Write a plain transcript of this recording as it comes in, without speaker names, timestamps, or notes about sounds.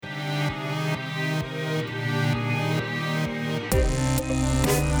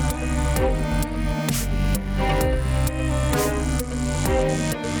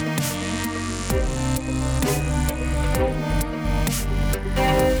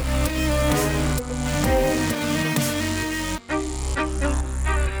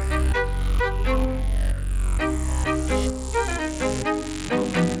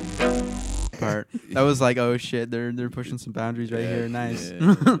That was like, oh shit, they're pushing some boundaries right here. Nice.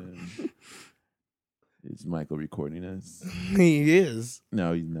 Yeah. Is Michael recording us? He is.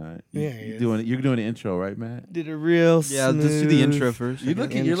 No, he's not. Yeah, he is. You're doing the intro, right, Matt? Did a real Yeah, let's do the intro first. You're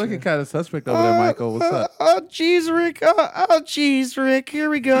looking Intro. kind of suspect over there, Michael. What's up? Oh, jeez, Rick. Oh, jeez, Rick. Here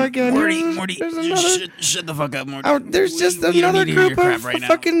we go again. Morty, There's another. shut the fuck up, Morty. Oh, there's just We don't another need to hear your group crap of right now.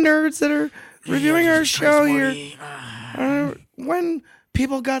 fucking nerds that are reviewing our Jesus show Christ, here. Morty. When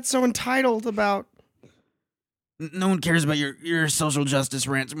people got so entitled about. No one cares about your social justice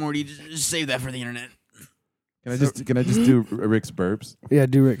rants, Morty. Just save that for the internet. Can I just do Rick's burps? Yeah,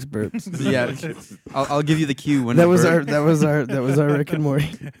 do Rick's burps. Yeah, I'll give you the cue when that I was burp. our Rick and Morty.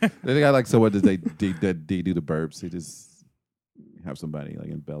 They got like, so what does they do the burps? They just have somebody like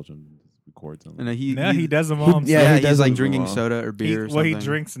in Belgium record something. And He does them all himself. Yeah, he he's does like them drinking all. soda or beer or Well, something. he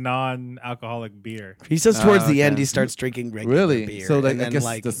drinks non-alcoholic beer. He says towards the okay. end he starts drinking regular Really? beer. So, like, and I then, guess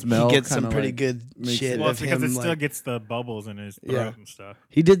like, the smell he gets some kinda, pretty like, good makes shit it- Well, of it's because him. it still like, gets the bubbles in his throat Yeah. and stuff.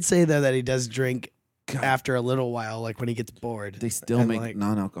 he did say though that he does drink after a little while, like when he gets bored. They still And, make like-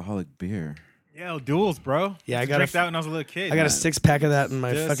 non-alcoholic beer. Yeah, duels, bro. Yeah, I Used to got drink a- that when I was a little kid. I got a man. 6-pack of that in my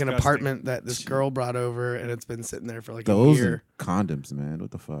fucking Disgusting. apartment that this girl brought over, and it's been sitting there for like Those a year. and condoms, man. What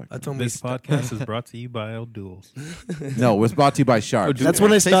the fuck? That's when we This podcast is brought to you by El Duels. No, it was brought to you by Sharp. dude, That's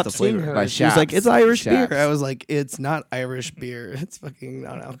when I Taste stopped the seeing flavor. her. By She was like, Shaps. "It's Irish Shaps. beer." I was like, "It's not Irish beer. It's fucking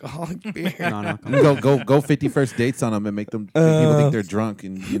non-alcoholic beer." Non-alcoholic. go 51st dates on them and make them people think they're drunk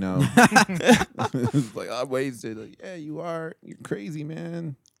and it's like I'm wasted. Like, yeah, you are. You're crazy,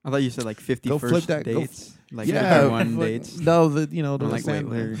 man. I thought you said like 50 Go first flip that- go dates. Like yeah, 51 like, dates. No, the I'm like, wait,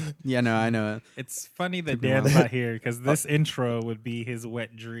 wait. Yeah, no, I know. It's funny that Could be Dan's wrong. not here because this intro would be his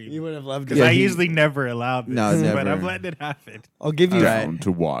wet dream. You would have loved it. Because Yeah, I he- usually never allow this, No, but never. I'm letting it happen. I'll give you. Alright. Down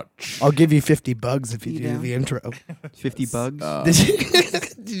to watch. I'll give you 50 bugs if you do down? the intro. 50 bugs. Did you,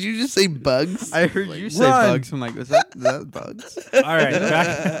 did you just say bugs? I heard you say run. bugs. I'm like, is that bugs? All right,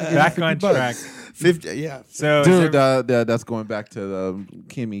 back on track. 50. Yeah. So, Dude, that's going back to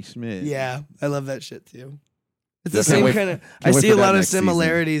Kimmy Schmidt. Yeah, I love that shit too. It's Yeah, the can't same wait- kind of. can't I wait see for a that lot of next season.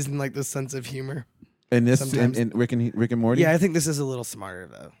 similarities in like the sense of humor. And this Sometimes- and Rick and Morty. Yeah, I think this is a little smarter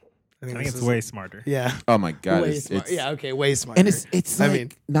though. I think this it's is- way smarter. Yeah. Oh my god. Way It's, smart. it's- Yeah. Okay. Way smarter. and it's I like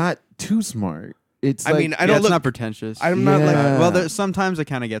mean- not too smart. It's I like, mean, I Yeah, don't it's look. not pretentious. I'm not like. Yeah. well, sometimes it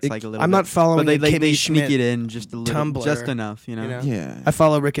kind of gets like a little. I'm bit, not following but they a Kimmy they Schmidt sneak it in just a little, Tumblr, just enough, you know. you know? yeah. I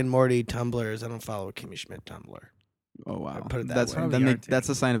follow Rick and Morty Tumblrs. I don't follow Kimmy Schmidt Tumblr. Oh wow, put it that that's way. Probably that's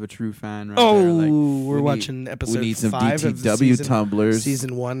a sign of a true fan, right Oh, there. Like, we're we watching we episode need some 5 of the DTW season, tumblers.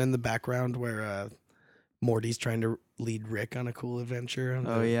 season 1 in the background where Morty's trying to lead Rick on a cool adventure. on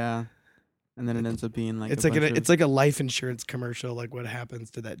oh the- yeah, and then it ends up being like It's a like bunch of- it's like a life insurance commercial. Like what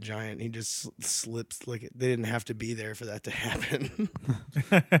happens to that giant? He just slips. Like they didn't have to be there for that to happen.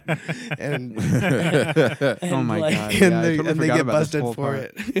 and Oh my like, God, yeah, I and they, totally and they forgot get about this busted whole for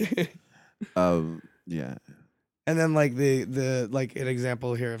part. it. Yeah. And then like the like an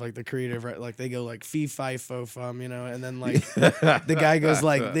example here of like the creative, right? Like they go like fee fi fo fum, you know, and then like the guy goes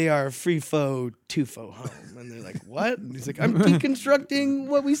like they are free fo two fo hum, and they're like what? And he's like I'm deconstructing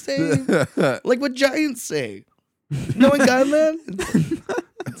what we say, like what giants say. Knowing God, man.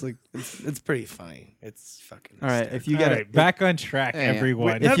 It's like it's pretty funny. It's fucking. All right, if you All get right, back on track, Yeah.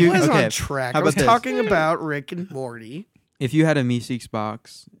 everyone. that if you- was okay, on track. how I was about this? talking about Rick and Morty. if you had a Meeseeks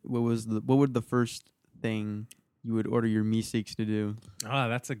box, what would the first thing you would order your Meeseeks to do? Oh,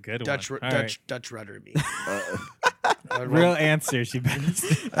 that's a good Dutch one. All right. Dutch rudder me. Real answers. You better.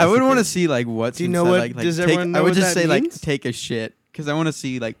 I would want to see like what's Do you know inside, what- like does take, everyone know I would what just that say means? like take a shit because I want to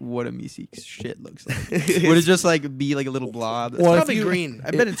see like what a Meeseeks shit looks like. Would it just like be like a little blob? Well, if Probably you- green.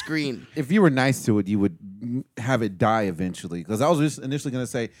 I bet it's green. If you were nice to it, you would have it die eventually. Because I was just initially going to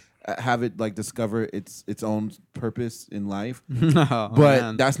say have it like discover its own purpose in life, No, but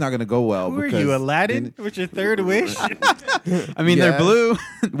man. that's not going to go well. Who are because you, Aladdin? in- With your third wish? I mean, Yeah. they're blue.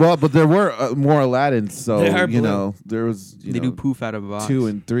 well, but there were more Aladdins, so They are you blue. know there was They do poof out of a box. 2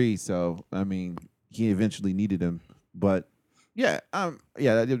 and 3. So I mean, he eventually needed him, but yeah, So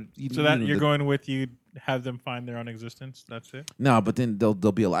that you're going with you have them find their own existence. That's it. No, but then they'll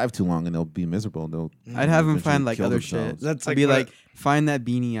be alive too long and they'll be miserable. And they'll I'd have them eventually find like kill other themselves. shit. That's I'd like be what- like, find that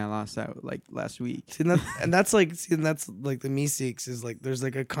beanie I lost out like last week. See, and that's like the Meeseeks is like there's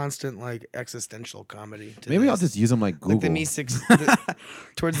like a constant like existential comedy. To Maybe this. I'll just use them like Google. Like the Meeseeks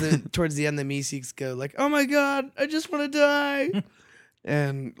towards the end, the Meeseeks go like, "Oh my god, I just want to die."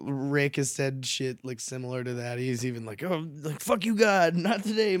 And Rick has said shit like similar to that. He's even like, "Oh, like fuck you, God, not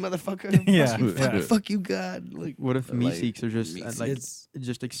today, motherfucker." Yeah, fuck you, God. Like, What if Like, Meeseeks are just like it's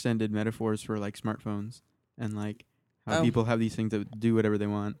just extended metaphors for like smartphones and like how Oh. people have these things that do whatever they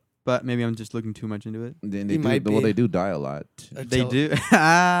want? but maybe I'm just looking too much into it. Then You might be. they do die a lot. They Until- do.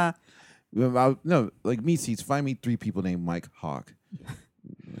 Ah, No, like meat seats. Find me 3 people named Mike Hawk.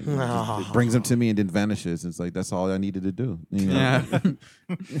 It brings them to me and then vanishes. It's like that's all I needed to do. You know?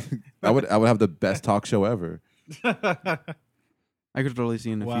 yeah. I would have the best talk show ever. I could totally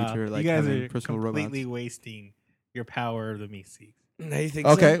see in the Wow. future like you guys having are personal completely robots. wasting your power of the meat seek. Now you think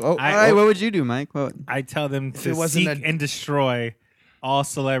Okay. so? Oh, All right, what would you do, Mike? What? I tell them If to it wasn't seek and destroy all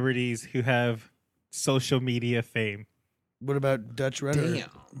celebrities who have social media fame. What about Dutch Rudder? damn.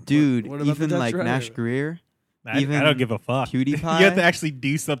 Dude, What about the even Dutch like Runner? Nash Greer, I Even don't give a fuck. PewDiePie, You have to actually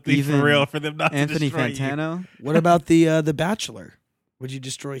do something even for real for them not Anthony to destroy you. Fantano. What about the Bachelor? Would you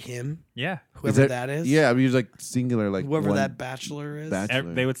destroy him? Yeah. Whoever that is? Yeah, I mean, it's like singular, like Whoever one- that Bachelor is.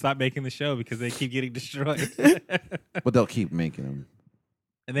 Bachelor. They would stop making the show because they keep getting destroyed. but they'll keep making them.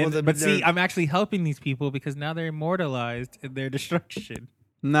 And then, Well, but see, they're- I'm actually helping these people because now they're immortalized in their destruction.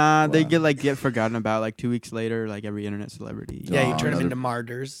 Nah, they Wow. get forgotten about like 2 weeks later, like every internet celebrity. Yeah, you Oh, turn them another- into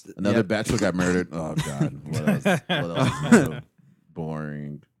martyrs. Another Yep. Bachelor got murdered. Oh God, what else? What else is so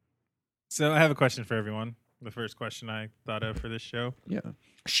boring? So I have a question for everyone. The first question I thought of for this show. Yeah.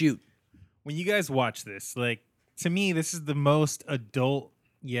 Shoot. When you guys watch this, like, to me, this is the most adult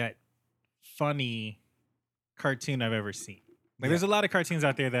yet funny cartoon I've ever seen. Like, there's a lot of cartoons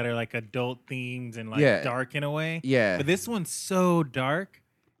out there that are like adult themed and like Yeah. dark in a way. Yeah. But this one's so dark,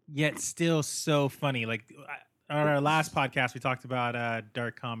 yet still so funny. Like on our last podcast, we talked about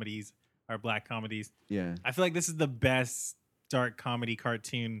dark comedies, or black comedies. Yeah. I feel like this is the best dark comedy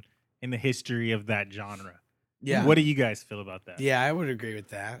cartoon in the history of that genre. Yeah. What do you guys feel about that? Yeah, I would agree with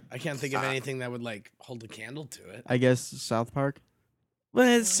that. I can't think of anything that would like hold a candle to it. I guess South Park. But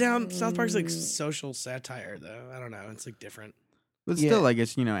it's South Park's like social satire though. I don't know. It's like different. But Yeah. still, I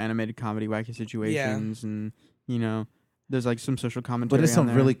guess, animated comedy, wacky situations, and, there's like some social commentary. But it's on some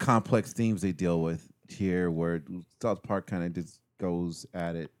there. really complex themes they deal with here, where South Park kind of just goes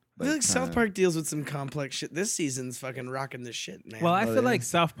at it. I feel like South kinda- Park deals with some complex shit. This season's fucking rocking this shit, man. Well, I Oh, feel yeah. like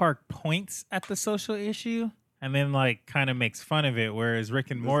South Park points at the social issue and then like kind of makes fun of it, whereas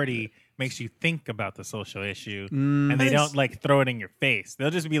Rick and Morty makes you think about the social issue. Mm, And they Nice. don't like throw it in your face. They'll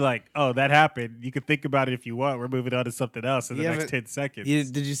just be like, "Oh, that happened. You can think about it if you want. We're moving on to something else in the Yeah, next but 10 seconds."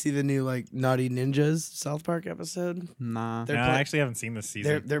 did you see the new like Naughty Ninjas South Park episode? nah. They're No, play- I actually haven't seen this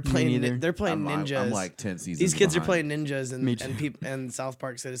season. They're Me playing neither. they're playing ninjas. I'm like 10 seasons. These kids are behind. playing ninjas, Me and too. and people and South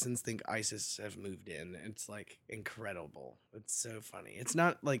Park citizens think ISIS have moved in. It's like incredible. It's so funny. It's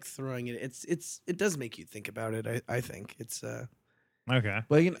not like throwing it. It does make you think about it. I think it's Okay.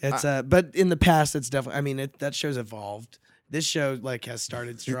 But but in the past it's definitely. I mean that show's evolved. This show like has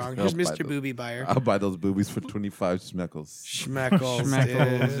started strong. Here's I'll buy Mr. those. Booby Buyer. I'll buy those boobies for 25 schmeckles. Schmeckles,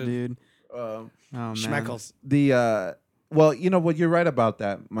 Schmeckles, dude. dude. Um, Oh, man. Schmeckles. Well, you know what? You're right about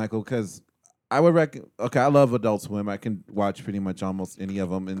that, Michael. Because I would reckon. Okay, I love Adult Swim. I can watch pretty much almost any of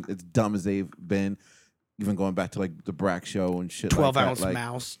them, and it's dumb as they've been. Even going back to like the Brack Show and shit. 12-ounce like that,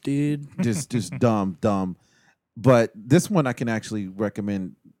 mouse, dude. just dumb. But this one I can actually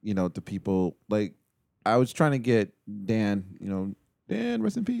recommend. To people. Like I was trying to get Dan. Dan,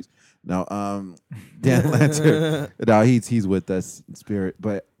 rest in peace. No, Dan Lancer. No, he's with us in spirit.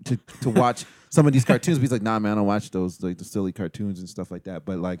 But to watch some of these cartoons, he's like, nah, man, I don't watch those, like the silly cartoons and stuff like that.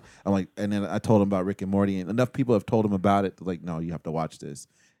 But like, I'm like, and then I told him about Rick and Morty, and enough people have told him about it. Like, no, you have to watch this.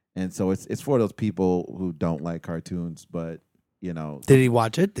 And so it's for those people who don't like cartoons, but Did he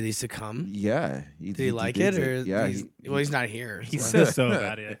watch it? Did he succumb? yeah, Did he like it? digs Or yeah, he's not here. He so- says so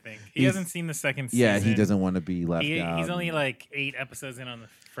about it, I think. He He's- hasn't seen the second season. yeah, he doesn't want to be left out. He's only like 8 episodes in on the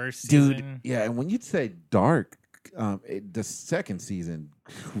first dude. season. Yeah, and when you say dark, the second season,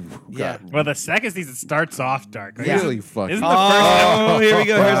 Yeah. got Well, the second season starts off dark. Like, really fucking. isn't the first Oh, here we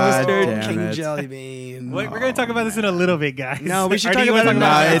go. Here's God Mr. damn King it. Jellybean. We're going to talk about this in a little bit, guys. No, we should Or do talk you about wanna it talk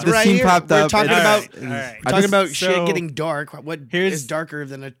now. about it? It's The right scene here. popped We're up. talking It's- about All right. I talking just- about so- shit getting dark. What Here's- is darker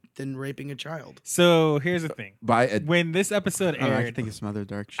than raping a child? So here's the thing. by a When this episode Oh, I aired, can think of some other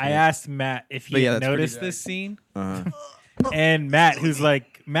dark shit. I asked Matt if But he yeah, had that's pretty noticed dark. this scene. uh, And Matt, who's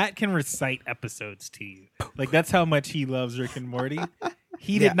like, Matt can recite episodes to you. Like, that's how much he loves Rick and Morty.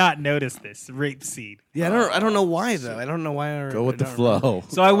 He Yeah. did not notice this rape scene. Yeah, I don't know why though. I don't know why. go with the I don't remember. flow.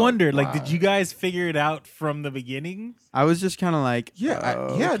 So I wondered, like, did you guys figure it out from the beginning? I was just kind of like, Yeah, I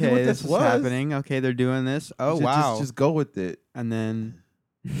okay, knew what this this is was. happening. Okay, they're doing this. Oh, Just- wow. just go with it. And then,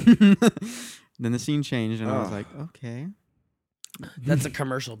 then the scene changed, and I was Oh. like, okay. That's a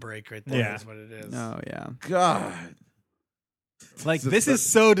commercial break right there. Yeah. That's what it is. Oh, yeah. God, Like, So- this is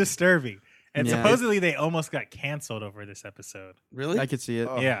so disturbing. And Yeah. supposedly they almost got canceled over this episode. Really? I could see it.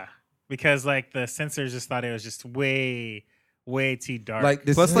 Oh. Yeah. Because, like, the censors just thought it was just way, way too dark. Like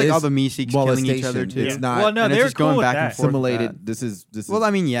this Plus, like is all the Meeseeks killing each other molestation. too. It's not well, no, and it's they were just cool going with back that. and forth. simulated. This is Well,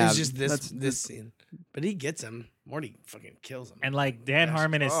 I mean, yeah, It's just that's- this scene, but he gets him. Morty fucking kills him. And like Dan Gosh.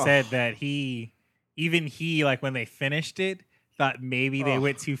 Harmon has said that he like when they finished it, thought maybe they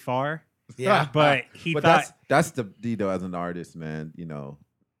went too far. Yeah. But he but thought that's the as an artist, man.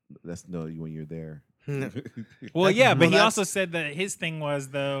 That's when you're there. well, yeah, but he that's- also said that his thing was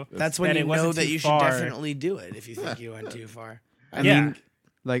though That's when that you it wasn't know that too you should far. definitely do it if you think you went too far. I Yeah. mean,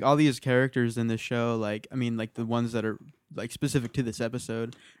 like all these characters in this show, like the ones that are like specific to this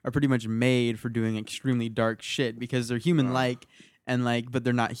episode are pretty much made for doing extremely dark shit because they're human-like and like, but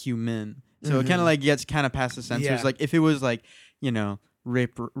they're not human. So it kind of like gets kind of past the censors. Yeah. Like if it was like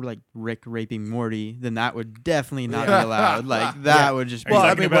Rick raping Morty, then that would definitely not be allowed. Like that would just be. Are you Well,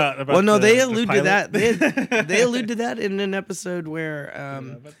 talking about Well, no, the- they the allude to pilot? that. They allude to that in an episode where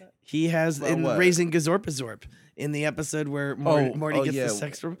he has Well, in what? Raising Gazorpazorp. In the episode where Morty gets the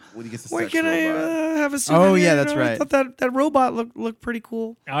sex robot. When he gets the Where sex can I robot. have a souvenir? Oh, yeah, that's I right. thought that robot looked pretty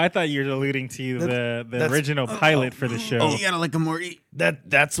cool. Oh, I thought you were alluding to the that's- original pilot for the show. Oh, you gotta like a Morty.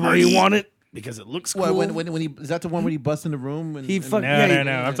 That's where you want it because it looks cool. Well, when he is that the one when he busts in the room and He and- fuck- No, yeah, no, he-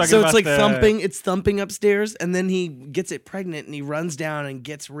 no. I'm talking so about it's like the, thumping. It's thumping upstairs, and then he gets it pregnant, and he runs down and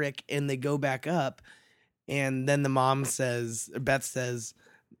gets Rick, and they go back up, and then the mom says, Beth says,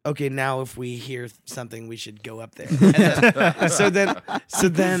 "Okay, now if we hear something, we should go up there." And so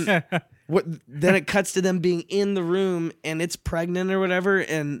then, what? Then it cuts to them being in the room, and it's pregnant or whatever,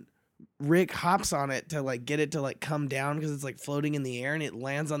 and Rick hops on it to like get it to like come down because it's like floating in the air, and it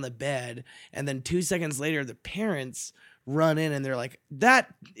lands on the bed, and then 2 seconds later, the parents run in and they're like,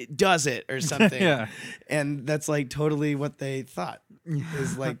 "That does it" or something. Yeah. And that's like totally what they thought.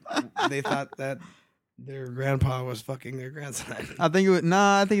 Is like they thought that their grandpa was fucking their grandson. I think it would.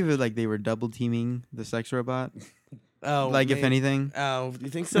 Nah, I think it was like they were double teaming the sex robot. Oh, Like if maybe. anything. Oh, you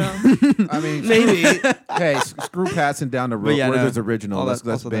think so? I mean, Maybe. hey, screw passing down the road. yeah, where no. there's original. All Let's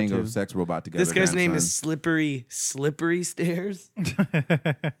that- also that bang a too. sex robot together. This guy's name is grandson. Slippery Stairs,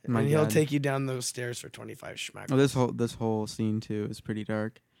 My and he'll God. take you down those stairs for 25 schmack. Oh, this whole scene too is pretty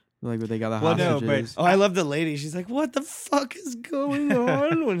dark. Like where they got the Well, no, hostages. Oh, I love the lady. She's like, "What the fuck is going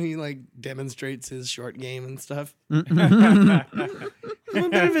on?" when he like demonstrates his short game and stuff. I'm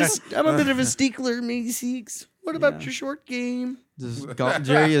a bit of a stickler, Meeseeks. What about Yeah. your short game?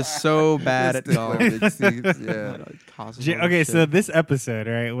 Jerry is so bad at golf. Yeah. Causes all this Okay, shit. so this episode,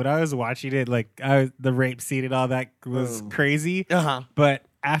 right? When I was watching it, like the rape scene and all that was crazy. Uh huh. But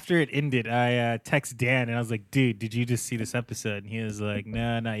after it ended, I text Dan and I was like, "Dude, did you just see this episode?" And he was like,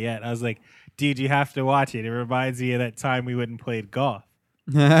 "No, not yet." I was like, "Dude, you have to watch it. It reminds me of that time we went and played golf."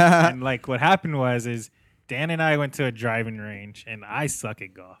 And like what happened is Dan and I went to a driving range, and I suck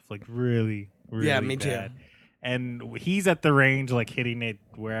at golf, like really, really Yeah, me bad. too. And he's at the range, like hitting it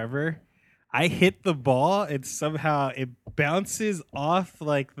wherever. I hit the ball, and somehow it bounces off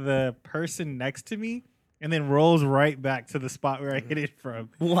like the person next to me, and then rolls right back to the spot where I hit it from.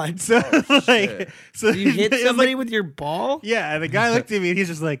 What? So like, shit. so You hit it was somebody like, with your ball? yeah. And the guy looked at me, and he's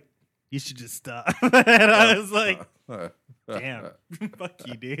just like, "You should just stop." And I was like, "Damn, fuck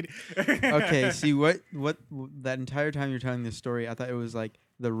you, dude." Okay, see what that entire time you're telling this story, I thought it was like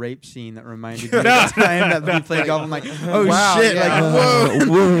the rape scene that reminded me of the time that we played golf. I'm like, oh Wow, shit, yeah. like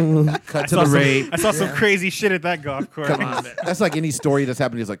whoa. Cut I to saw the some, rape. I saw some crazy shit at that golf course. That's like any story that's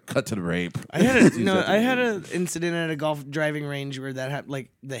happening is like cut to the rape. I had an incident at a golf driving range where that happened. Like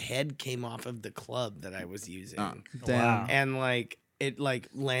the head came off of the club that I was using, Damn. Wow. and like it like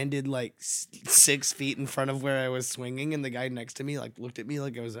landed like 6 feet in front of where I was swinging, and the guy next to me like looked at me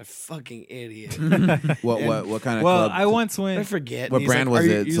like I was a fucking idiot. What kind of Well, club? I once I went. forget. What And he's brand like, was "Are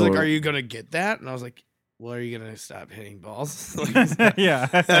you-" it? He's So- like, "Are you gonna get that?" And I was like, "Well, are you gonna stop hitting balls?" Like, Yeah.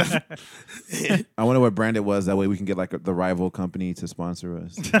 I wonder what brand it was. That way we can get like the rival company to sponsor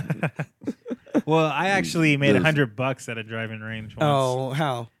us. Well, I actually made Those- $100 at a driving range once. oh,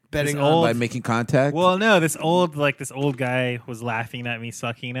 how betting This on old- By making contact. Well, no, this old guy was laughing at me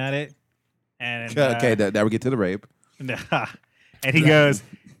sucking at it, and okay, now we get to the rape. and he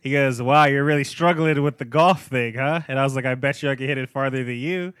goes, "Wow, you're really struggling with the golf thing, huh?" And I was like, "I bet you I can hit it farther than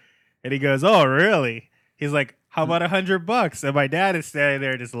you." And he goes, "Oh, really?" He's like, "How about $100?" And my dad is standing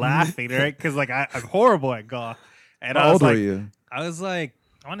there just laughing, right? Because like I'm horrible at golf, and I How was old like, were you? I was like,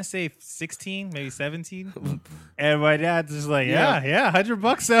 I want to say 16, maybe 17. And my dad's just like, yeah,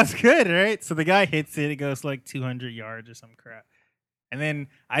 $100 sounds good, right? So the guy hits it. It goes like 200 yards or some crap. And then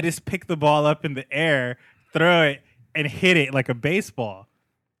I just pick the ball up in the air, throw it, and hit it like a baseball.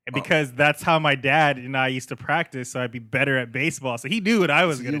 because that's how my dad and I used to practice, so I'd be better at baseball. So he knew what I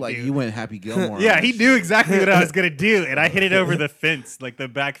was So gonna you, like, do. you went Happy Gilmore. on Yeah, that he shit. knew exactly what I was gonna do, and I hit it over the fence, like the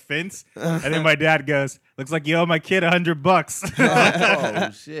back fence. And then my dad goes, "Looks like you owe my kid $100."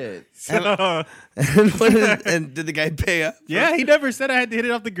 Oh shit! So And did the guy pay up? yeah, he never said I had to hit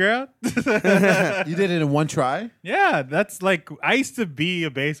it off the ground. You did it in one try. Yeah, that's like I used to be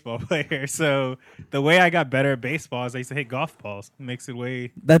a baseball player, so the way I got better at baseball is I used to hit golf balls. It makes it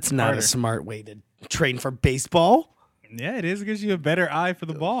way. That's not Harder. a smart way to train for baseball. Yeah, it is. It gives you a better eye for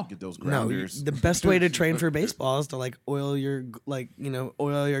the ball. Get those No, grounders. the best way to train for baseball is to like oil your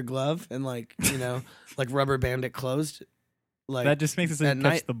oil your glove and like rubber band it closed. Like That just makes it so you at catch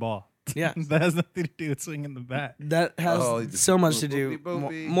night- the ball. Yeah. That has nothing to do with swinging the bat. that has Oh, just so much to boop, do boopy,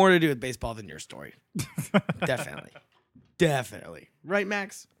 boopy. more to do with baseball than your story. Definitely. Right,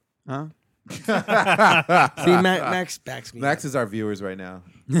 Max? Huh? See, Max backs me. Max up. is our viewers right now.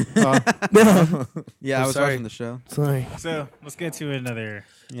 Yeah, I'm I was sorry. watching the show. Sorry. So let's get to another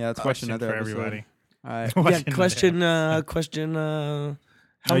Yeah, let's watch question another for episode. everybody. All right. Yeah, Watch another. question.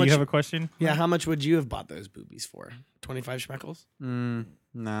 How Oh, much? you have a question? Yeah, how much would you have bought those boobies for? 25 schmeckles?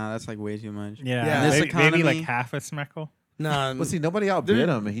 Nah, that's like way too much. Yeah, Yeah. This maybe like economy- half a smeckle. No, Well, see, nobody outbid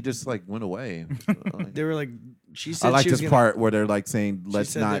him, and he just like went away. they were like. She said I like she was this gonna, part where they're like saying, She "Let's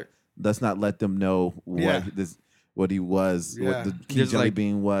said not, they're- let's not let them know Yeah. what he was, Yeah. what the King Just Jelly like-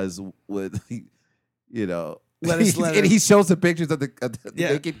 Bean was, with you know." Let and us- he shows the pictures of the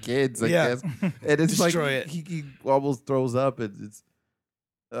Yeah. naked kids, I Yeah. guess, and it's Destroy like it. he almost throws up, and it's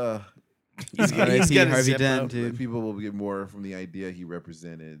He's got R.I.P. a Harvey Zippo. Dent, dude. people will get more from the idea he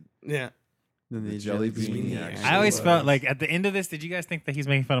represented. Yeah. Then The the jelly jelly bean, bean. yeah. I always was. felt like at the end of this, did you guys think that he's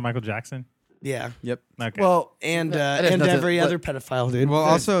making fun of Michael Jackson? Yeah. Yep. Okay. Well, And that has nothing- every but- other pedophile, dude. Well,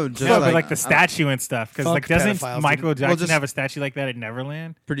 also just no, but like, like the statue and stuff, because Fuck like doesn't pedophiles, Michael dude. Jackson just- have a statue like that at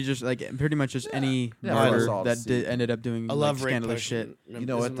Neverland? pretty much just any Yeah, martyr well, that it's did, all ended up doing I like, love rape scandalous potion. shit. You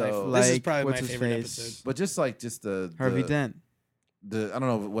know what, though? This is Like, probably what's my his favorite face? episode. but just like the Harvey Dent. I don't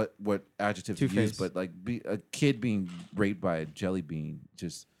know what adjective to use, Two-Face. but like a kid being raped by a jelly bean,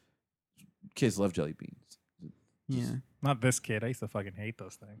 just kids love jelly beans. Yeah. Not this kid. I used to fucking hate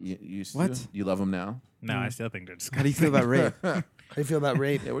those things. You What? still- You love them now? No, I still think they're How do you disgusting. feel about rape? How do you feel about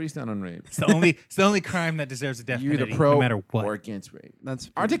rape? Yeah, where do you stand on rape? It's the only crime that deserves a death You're either penalty, pro no matter what. or against rape.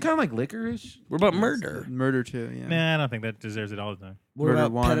 That's Aren't they kind of like licorice? What about murder? murder too? Yeah. Nah, I don't think that deserves it all the time. What murder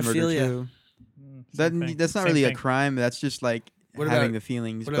about one, pedophilia? murder two. Same thing. That's not Same really a thing. crime. That's just like What having about- the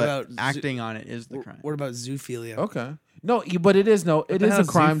feelings. what But about acting on it is the crime. What about zoophilia? Okay. No, but it is the a hell is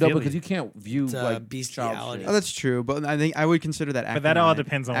crime though zoophilia? because you can't view It's, like bestiality. child shit. Oh, that's true. But I think I would consider that. But Acting that all on it.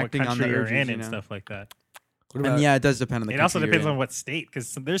 depends on what Acting country the you're urges, in you and know? stuff like that. What And yeah, it does depend on the. It also country depends you're on in. what state,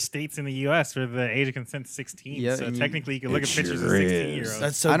 because there's states in the U.S. where the age of consent is 16. Yeah, so and you- technically, you can look It at pictures of sure 16-year-olds. is.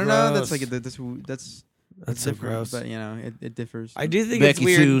 That's so I don't know. That's gross. like that's That's so different, gross. But you know, it differs. I do think it's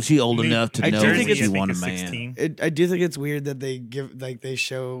weird. she old New- enough to I know do that think Jersey, it's- you I want a is man. 16. I do think it's weird that they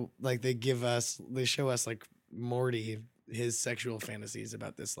show us like Morty his sexual fantasies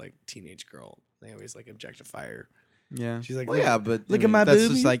about this like teenage girl. They always like objectify her. yeah. She's like, Well, yeah, but look I at mean, my That's boobie.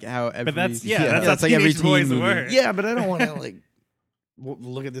 just like how every. But that's Yeah, that's that's how like every teenage boys teen movie. were. yeah, but I don't want to like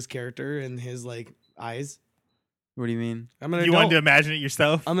look at this character and his like eyes. What do you mean? I'm an You wanted to adult. imagine it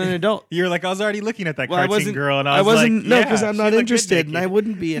yourself? I'm an adult. You're like, I was already looking at that Well, I cartoon wasn't- girl, and I I was wasn't like, no, yeah, because I'm she not looked good interested, and I naked.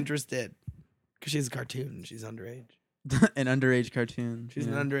 wouldn't be interested because she's a cartoon. And she's underage. An underage cartoon. She's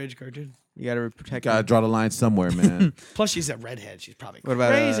you know? an underage cartoon. You gotta protect. Gotta them. draw the line somewhere, man. Plus, she's a redhead. She's probably What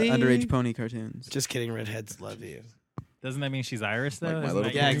about crazy. underage pony cartoons? Just kidding. Redheads love you. Doesn't that mean she's Irish though? Like My Isn't Little that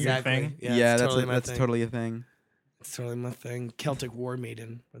Pony? Yeah, your exactly. thing? Yeah, it's that's totally my that's thing. totally a thing. It's totally my thing. Celtic War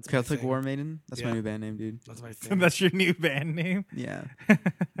Maiden. That's my Celtic thing. War Maiden. That's my Yeah. new band name, dude. That's my thing. That's your new band name. Yeah,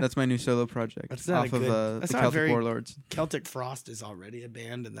 that's my new solo project That's not off a of good- that's the not a Celtic very- Warlords. Celtic Frost is already a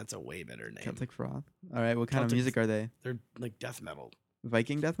band, and that's a way better name. Celtic Froth. All right, what kind of Celtic- music are they? They're like death metal.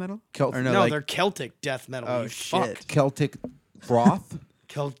 Viking death metal? Celt- Or No, like, they're Celtic death metal. Oh, you shit. fuck. Celtic froth.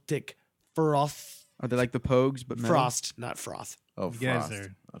 Celtic Frost. are they like the Pogues but metal? Frost, not froth. Oh, You guys frost.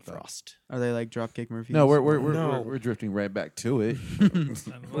 are- Okay. Frost. Are they like Dropkick Murphys? No, we're No. we're drifting right back to it.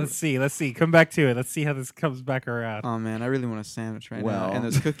 Let's see. Come back to it. Let's see how this comes back around. Oh man, I really want a sandwich right Well. now. And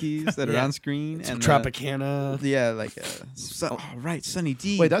those cookies that are Yeah. on screen Some and Tropicana. yeah, like right, Sunny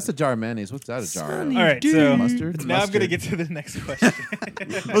D. Wait, that's a jar of mayonnaise. What's that a jar? Sonny of? All right, D. so Mustard? now I'm gonna Mustard. get to the next question.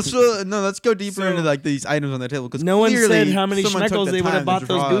 let's go deeper So- into like these items on the table because No one said clearly how many someone took schmeckles the they would have time to bought those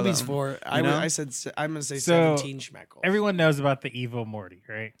draw boobies them. for. you know? I said I'm gonna say So, 17 schmeckles. Everyone knows about the evil Morty,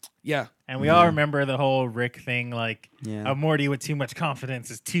 right? right? Yeah. And we all remember the whole Rick thing, like Yeah. a Morty with too much confidence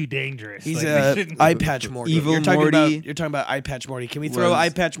is too dangerous. He's like, they a shouldn't- eye patch Morty. Evil you're talking Morty About, you're talking about eye patch Morty. Can we throw was- eye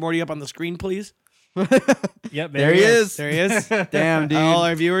patch Morty up on the screen, please? Yep, There he is. There he is. Damn, dude. All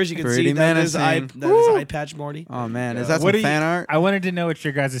our viewers, you can Pretty see that is menacing. eye patch Morty. Oh man, is Yeah. that What some do you- fan art? I wanted to know what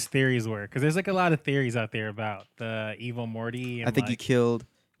your guys' theories were, because there's like a lot of theories out there about the evil Morty. And I think he like, killed.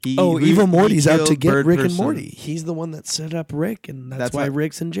 Evil Morty's out to killed get Bird Rick and Person. Morty. He's the one that set up Rick, and that's why what-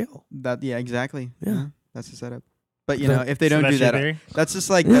 Rick's in jail. Yeah, exactly. Yeah. That's the setup. But you So- know, if they so don't that's do your that, theory? that's just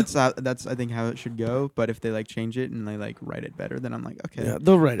like Yeah. that's I think how it should go. But if they like change it and they like write it better, then I'm like, okay. Yeah,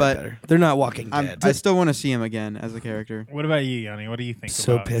 they'll write But it better. They're not Walking Dead. I still want to see him again as a character. What about you, Yanni? What do you think?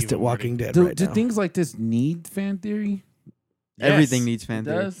 so about pissed Evil at Walking Morty? Dead Do, right do now. things like this need fan theory? Everything Yes. needs fan It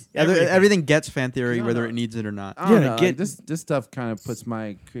theory. does? Everything gets fan theory, No, whether no. it needs it or not. I don't Yeah, know. get- this stuff kind of puts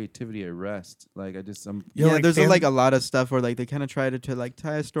my creativity at rest. Like I just You know, Yeah, like there's fan- like a lot of stuff where like they kind of try to like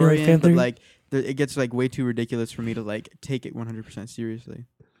tie a story like fan in, but theory? like it gets like way too ridiculous for me to like take it 100% seriously.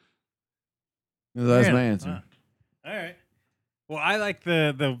 that's Really? my answer. All right. Well, I like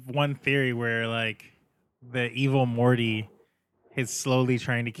the one theory where like the evil Morty is slowly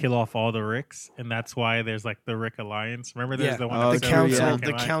trying to kill off all the Ricks, and that's why there's like the Rick Alliance. Remember, there's Yeah. the one Oh, the episode true, where council, yeah. Rick the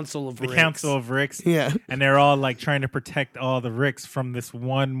Alliance- council of the Ricks. Council of Ricks, Yeah, and they're all like trying to protect all the Ricks from this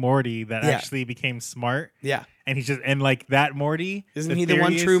one Morty that Yeah. actually became smart, yeah. and he's just and like that Morty Isn't he the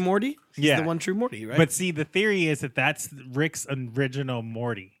one theory true is- Morty? He's Yeah. the one true Morty, right? But see, the theory is that that's Rick's original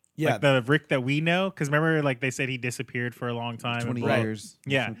Morty. Yeah. Like the Rick that we know, because remember, like they said, he disappeared for a long time. 20 and blah- years. or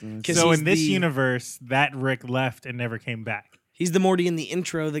Yeah. something like 'Cause So he's in this the- universe, that Rick left and never came back. he's the Morty in the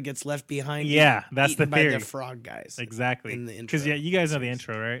intro that gets left behind. Yeah, that's eaten the by theory. the frog guys. Exactly. In the Because intro. yeah, you guys know the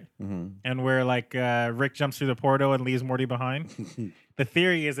intro, right? Mhm. And where like Rick jumps through the portal and leaves Morty behind. The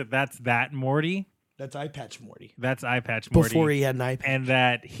theory is that that's that Morty. That's Eye Patch Morty. That's Eye Patch Morty. Before he had an eye patch. And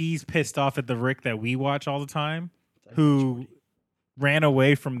that he's pissed off at the Rick that we watch all the time, who ran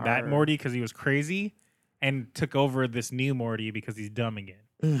away from that Arr. Morty because he was crazy, and took over this new Morty because he's dumb again.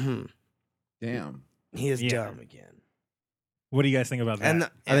 Mm-hmm. Damn. He is Yeah. dumb again. What do you guys think about that? And I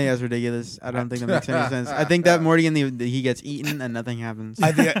think that's ridiculous. I don't think that makes any sense. I think that Morty he gets eaten and nothing happens.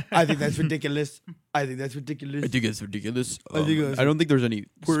 I think that's ridiculous. I think that's ridiculous. it's ridiculous. I think it's I don't think there's any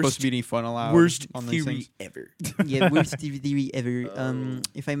supposed worst- to be any fun allowed. Worst on these theory things. ever. Yeah, worst theory ever.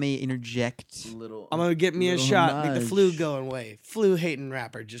 If I may interject. Little. I'm gonna get me a Little shot. Make the homage. flu going away. Flu hating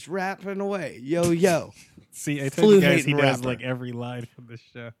rapper, just rapping away. Yo yo. See, I told Flu you guys he hating does rapper. like every line from this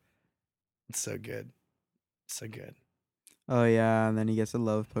show. It's so good. So good. Oh yeah, and then he gets a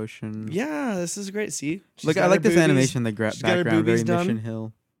love potion. Yeah, this is great. See, She's Look, got I like her this boobies. animation. The She's got her background, very boobies done. Mission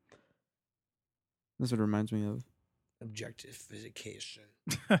Hill. That's what it reminds me of. Objectification.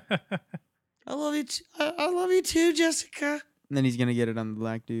 I love you. I love you too, Jessica. And then he's gonna get it on the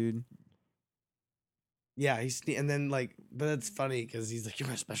black dude. Yeah, and then like, but that's funny because he's like, "You're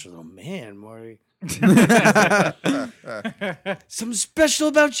my special little man, Morty. Something special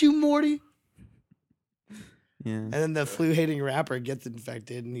about you, Morty." Yeah. And then the flu hating rapper gets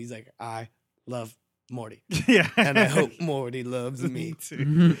infected, and he's like, "I love Morty, yeah. and I hope Morty loves me." too.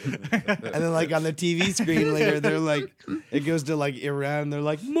 And then like on the TV screen later, they're like, it goes to like Iran. They're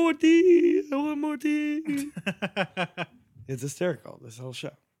like, "Morty, I want Morty." It's hysterical. This whole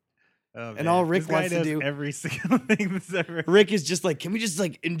show. Oh, And man. all Rick This guy wants to does do- every single thing that's ever. Rick is just like, "Can we just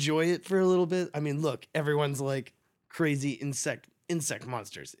like enjoy it for a little bit?" I mean, look, everyone's like crazy insect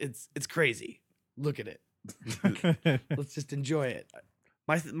monsters. It's crazy. Look at it. Let's just enjoy it.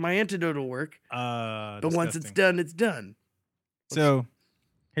 My antidote will work, but once it's done, it's done. So,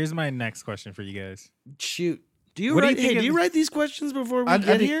 here's my next question for you guys. Shoot. Do you What do you write? think Hey, of- do you write these questions before we I get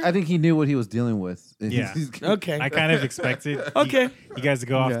think, here? I think he knew what he was dealing with. Yeah. Okay. I kind of expected Okay. you guys to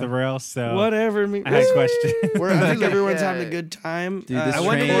go off Okay. the rails. So Whatever. I had a question. I think everyone's Yeah. having a good time. Dude, this I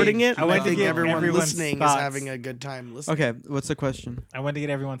went train- recording it. I I went to think get everyone everyone's listening thoughts. is having a good time listening. Okay, what's the question? I wanted to get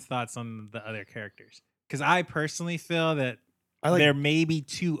everyone's thoughts on the other characters because I personally feel that I like. they're maybe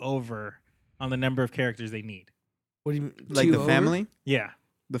too over on the number of characters they need. What do you mean? Like too the over? family? Yeah,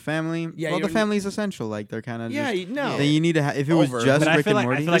 The family? Yeah, well, you the don't- family's essential. Like they're kind of Yeah. No. Then you need to if it was Over. just but I Rick feel and like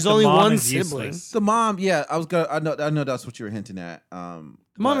Morty. There's the only mom one is sibling. useless. The mom, yeah, I was gonna. I know that's what you were hinting at. Mom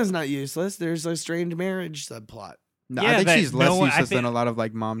but- is not useless. There's a strange marriage subplot. No, Yeah, I think that she's less no one- I useless than think- a lot of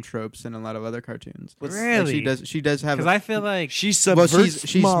like mom tropes in a lot of other cartoons. What's- Like, Really? she does have because I feel like She well, subverts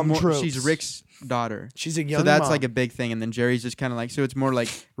she's mom more, tropes. she's Rick's daughter. She's a young So that's mom. like a big thing, and then Jerry's just kind of like so it's more like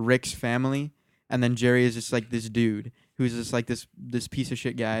Rick's family, and then Jerry is just like this dude who's just like this piece of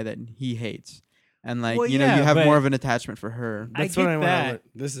shit guy that he hates, and like Well, you know yeah, you have but- more of an attachment for her. That's I what get I that. want.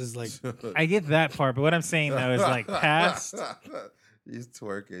 This is like I get that part, but what I'm saying though is like past He's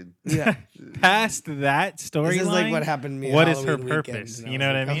twerking. Yeah. Past that This storyline, is like what happened to me. what at is her Halloween weekend, purpose? and I You was know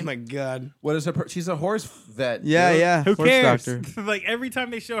what like, I mean? Oh my god. What is her? She's a horse vet. Yeah, dude. yeah. Who Horse cares? doctor. Like every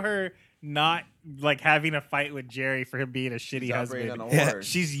time they show her not like having a fight with Jerry for him being a shitty She's operating husband, on a horse.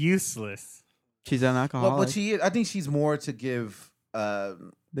 she's useless. She's an alcoholic. But she, I think she's more to give They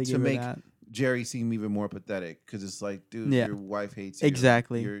to give her make that. Jerry seem even more pathetic because it's like, dude, Yeah. your wife hates you.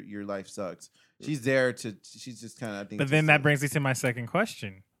 Exactly. Your life sucks. She's there to. She's just kind of. I think. But then that brings me to my second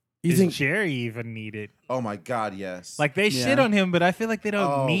question: You Is think Jerry even needed? Oh my God! Yes. Like they shit Yeah. on him, but I feel like they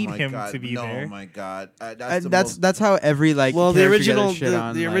don't Oh need my him God, to be no, there. Oh my God! That's how every like. well, the character original gets shit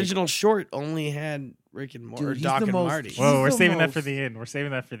on, the like- original short only had Rick and Morty, Dude, or he's Doc the and most- Marty. he's Whoa, we're the saving that for most- the end. We're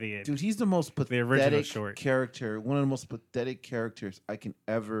saving that for the end. Dude, he's the most The original pathetic short. character. One of the most pathetic characters I can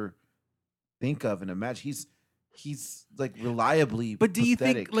ever think of and imagine. He's like reliably. But do you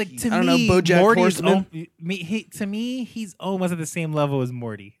pathetic. think, like, He's- to I don't know, me, BoJack Morty's Horseman? to me, he's almost at the same level as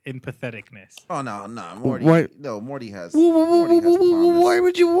Morty in patheticness. Oh no, Morty. Why- No, Morty has. Morty has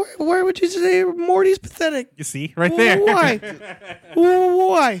Why would you say Morty's pathetic? You see, right there. Why?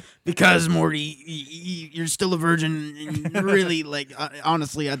 Why? Because Morty, you're still a virgin. And really, like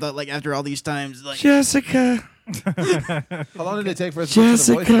honestly, I thought like after all these times, like Jessica. How long did it take for us to get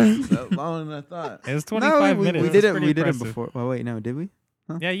to the Jessica. voices? That longer than I thought. It was no, 25 we, minutes. we It did was it. pretty We did it impressive. before. Well, wait, no, did we?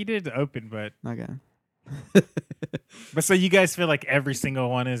 Yeah, you did the open, but Okay. but so you guys feel like every single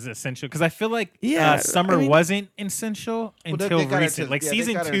one is essential because I feel like Yeah, Summer I mean- wasn't essential Well, they- until they got recent. into- Like yeah, they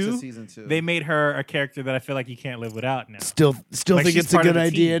season got into two, season two. they made her a character that I feel like you can't live without now. Still Like, think she's it's a part of good the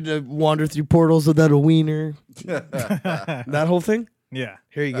idea team. to wander through portals without a wiener. That whole thing? Yeah.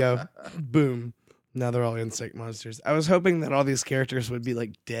 Here you go. Boom. Now they're all insect monsters. I was hoping that all these characters would be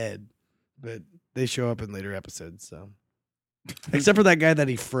like dead, but they show up in later episodes, so. Except for that guy that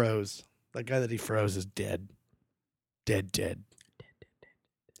he froze. That guy that he froze is dead. Dead.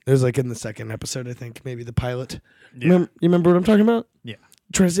 It was like in the second episode, I think, maybe the pilot. Yeah. You remember what I'm talking about? Yeah.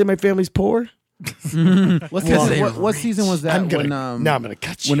 Trying to say my family's poor? What Well, season, what season was that? I'm gonna, when now I'm going to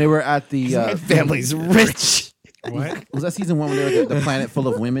cut you. when they were at the my family's rich. What? was that season one when they were at the planet full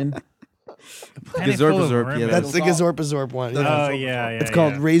of women? Planet full of Gazorp, worms. yeah, That's the It was all- Gazorpazorp one. the- Yeah. Oh yeah, yeah. It's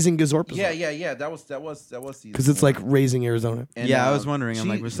called Raising Gazorpazorp. Yeah. That was season. Because it's like one. Raising Arizona. And, Yeah, I was wondering, I'm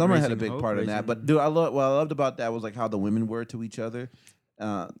like, was Summer had a Raising big Hope, part in that. Raising- But dude, what I loved about that was like how the women were to each other.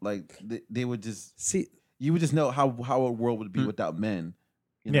 Like they would just See, you would just know how a world would be Hmm. without men.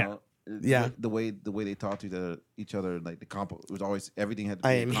 You Yeah. know? Yeah. The way they talked to each other, like the comp it was always everything had to be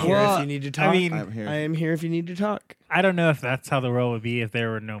I a am comp- here Well, if you need to talk. I mean, I'm here. I am here if you need to talk. I don't know if that's how the world would be if there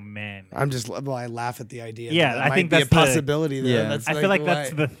were no men. I laugh at the idea. Yeah, that I might think be that's a the- possibility. There. Yeah. That's I feel like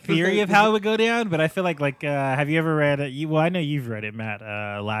that's why. the theory of how it would go down, but I feel like have you ever read it? Well, I know you've read it, Matt.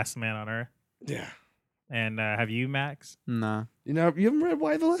 Last Man on Earth, Yeah. and have you, Max? Nah. You haven't read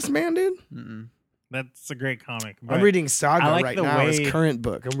Why the Last Man, dude? Mm-mm. That's a great comic. I'm but reading Saga I like right the now. His way- current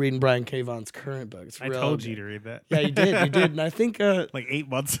book. I'm reading Brian K. Vaughan's current book. It's I real told good. you to read that. Yeah, you did. You did. And I think, like 8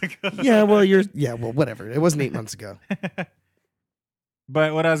 months ago. yeah, well, well, whatever. It wasn't 8 months ago.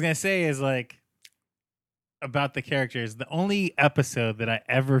 But what I was gonna say is like about the characters. The only episode that I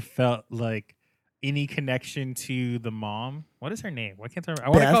ever felt like any connection to the mom. What is her name? Why can't I remember? I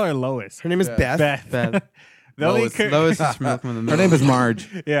want to Beth? call her Lois. Her name is Yeah. Beth. Beth. The only Lois is from Malcolm in the Her Middle. name is Marge.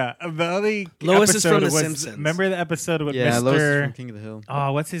 yeah. The only Lois is from episode The was, Simpsons. Remember the episode with Yeah, Lois is Mr. from King of the Hill.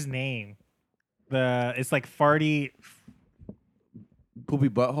 Oh, what's his name? It's like farty. Poopy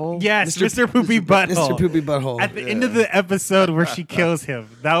butthole. Yes, Mr. Poopy Butthole. Mr. Poopy Butthole. At the end of the episode where she kills him,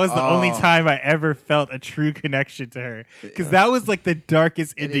 that was the only Oh. time I ever felt a true connection to her. Because that was like the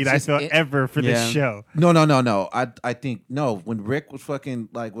darkest And ending it's I just- felt ever for Yeah. this show. No. I think no. When Rick was fucking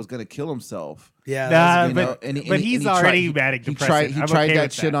like was gonna kill himself. Yeah. Nah, that was You good. know, and he- but and he- he's and he tried- already he- manic He depressive. tried I'm that okay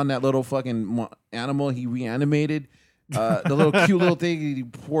with shit on that little fucking animal he reanimated. The little cute little thing he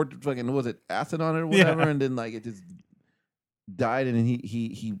poured fucking what was it acid on it or whatever, Yeah. and then like it just died, and then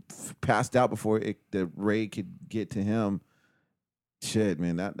he passed out before the ray could get to him. Shit,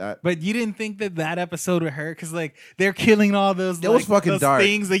 man, that But you didn't think that episode would hurt because like they're killing all those It was fucking those dark.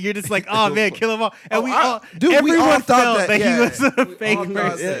 things that you're just like, oh was man, fu- kill them all. And Oh, I- dude, we everyone all thought felt that, he yeah. was a We fake all thought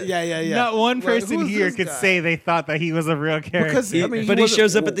person. that. Yeah. Not one Like, person who's here this could guy? say they thought that he was a real character. Because I mean, But he wasn't-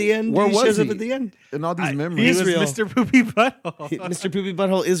 shows up at the end. Where he was shows he? up at the end. in all these he memories. was real. Mr. Poopy Butthole. Mr. Poopy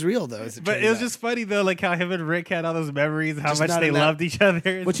Butthole is real, though. As it But turns it was out. just funny though, like how him and Rick had all those memories, how Just much not they in that- loved each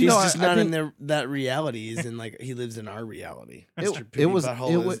other. But He's you know, just I not think- in that reality. He's in like he lives in our reality. It- Mr. it Poopy was-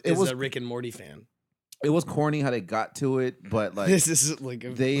 Butthole it is was- a Rick and Morty fan. It was corny how they got to it, but like This is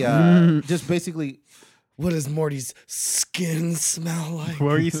like they just basically what does Morty's skin smell like?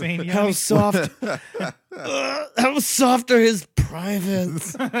 what were you saying? How Yanni? soft? How soft are his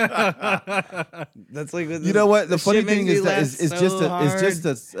privates. That's like You know what? The funny shit makes thing me is that laugh it's so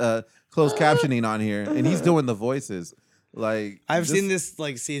just a closed captioning on here, and he's doing the voices. Like I've this seen this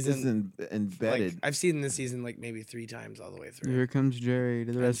like is season. embedded. Like, I've seen this season like maybe 3 times all the way through. Here comes Jerry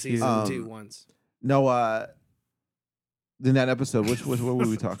to the And rescue. season 2 once. No, in that episode, what were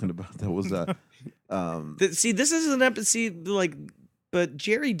we talking about? That was See, this is an episode. See, like, but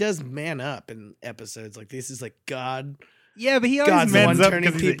Jerry does man up in episodes like this. Is like God. Yeah, but he always God's the mans one up turning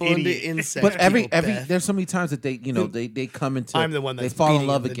because he's an people into idiot. insects. But every Beth. there's so many times that they they come into I'm the one they that's fall in beating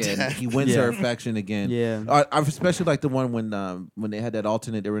love him to again. death. He wins Yeah. her affection again. Yeah. I especially like the one when they had that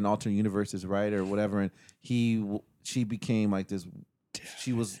alternate. They were in alternate universes, right, or whatever, and she became like this.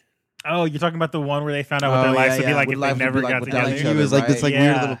 She was Oh, you're talking about the one where they found out what their Oh, lives yeah, would be yeah. like What if life they would be never like got without together. each he other, was like this right? like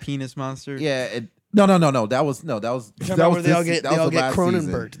weird Yeah. little penis monster. yeah. No. That was Talking about that where was they all this- get that they was all the get last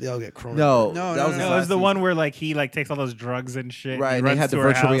Cronenberg. season. They all get Cronenberg. No, No, that was no, No, the it was the last one season. where like he like takes all those drugs and shit. Right, He they runs had the to her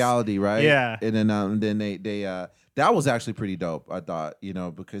virtual house. reality, right? Yeah. and then they that was actually pretty dope. I thought,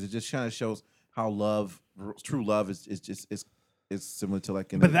 because it just kind of shows how true love is similar to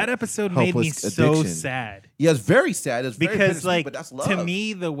like. But that episode made me hopeless so addiction. sad Yeah, it's very sad. It's very because bittersweet, like but that's love. to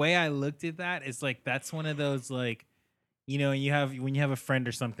me the way I looked at that is like that's one of those like when you have a friend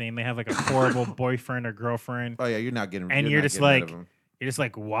or something and they have like a horrible boyfriend or girlfriend Oh yeah, you're not getting. and you're you're not just getting rid like of 'em. you're just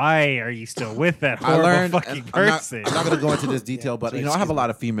like why are you still with that I horrible learned. fucking and I'm not, person? I'm not going to go into this detail, but sorry, I have a excuse lot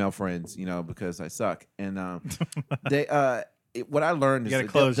of female friends, because I suck, and they what I learned You is gotta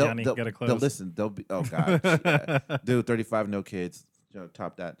that close, they'll, Johnny. they'll, You gotta they'll close. listen. They'll be yeah. Dude, 35, no kids,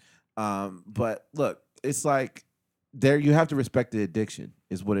 top that. But look, it's like there you have to respect the addiction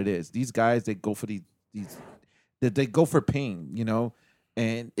is what it is. These guys they go for these they go for pain,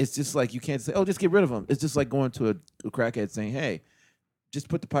 and it's just like you can't say, oh, just get rid of them. It's just like going to a crackhead saying, hey, just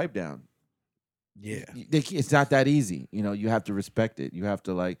put the pipe down. Yeah. It's not that easy. You have to respect it. You have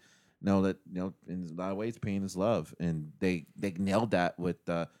to know that in a lot of ways pain is love, and they nailed that with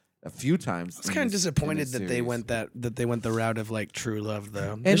a few times. I was kind of disappointed that they went the route of like true love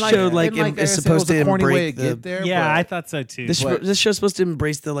though. And This like- show and like I is said, supposed it was to a corny way embrace to the get there. Yeah, but- I thought so too. this show's supposed to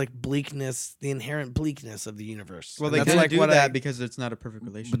embrace the like bleakness, the inherent bleakness of the universe. Well, And they that's can't like do what that because it's not a perfect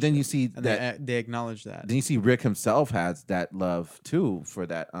relationship. But then you see and that. they acknowledge that. Then you see Rick himself has that love too for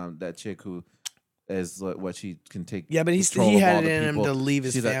that chick who is what she can take. Yeah, but control he of had all it the in him people. to leave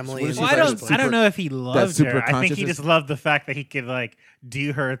his She's like- family. what and is Well, she I like, don't. super- I don't know if he loved super her. I think he conscious- just loved the fact that he could like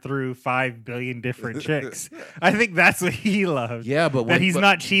do her through 5 billion different chicks. I think that's what he loved. Yeah, but that he's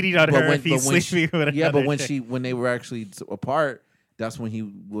not cheating on her if he's sleeping with another Yeah, but when chick. when they were actually apart, that's when he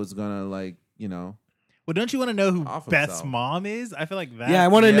was gonna Well, don't you want to know who Off Beth's himself. mom is? I feel like that. Yeah, I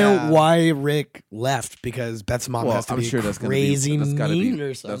want to Yeah. know why Rick left because Beth's mom Well, has to I'm be sure that's crazy gonna be that's mean gotta be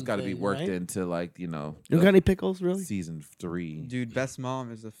or something. that's gotta be worked right? into You got any pickles, really? season 3. Dude, Beth's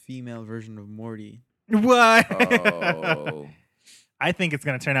mom is a female version of Morty. What? Oh, I think it's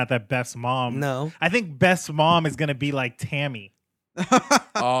gonna turn out that Beth's mom. No, I think Beth's mom is gonna be like Tammy,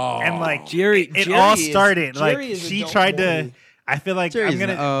 oh, and like Jerry. it Jerry all is- started like Jerry is she adult tried to. Morty. I feel like Jerry's I'm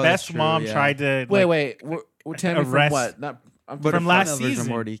gonna. not- oh, that's Beth's true, mom yeah. tried to. wait, we're Tammy from arrest- what? Not I'm But From a last female version of season.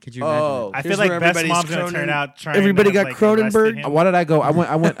 Morty. Could you Oh. imagine? I Here's feel like where Beth's everybody's mom's gonna turn Cronen- out trying. everybody to have, got like, Cronenberg? arrested him. Why did I go?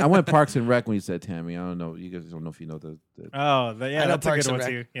 I went Parks and Rec when you said Tammy. I don't know. You guys don't know if you know the Oh, I yeah, know that's a Parks good and one Rec.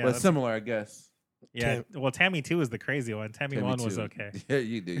 too. Yeah, but that's- similar, I guess. yeah. Well, Tammy 2 is the crazy one. Tammy 1 was too. okay. Yeah,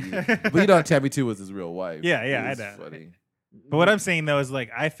 you do. But you know, Tammy 2 was his real wife. Yeah, yeah, It I was know. Funny. But what I'm saying though is like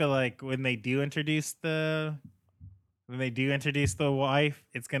I feel like when they do introduce the wife,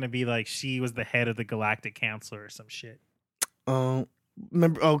 it's gonna be like she was the head of the Galactic Council or some shit. Oh,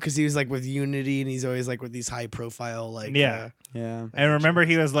 remember? Oh, because he was like with Unity, and he's always like with these high profile, like Yeah. Yeah. And remember,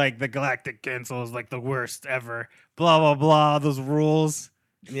 he was like the Galactic Council is like the worst ever. Blah blah blah. Those rules.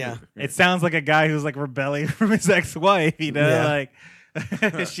 yeah. It sounds like a guy who's like rebelling from his ex-wife. Yeah.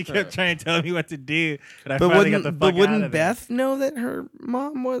 Like she kept trying to tell me what to do, but I But finally got the wouldn't fuck out wouldn't of there. Beth know that her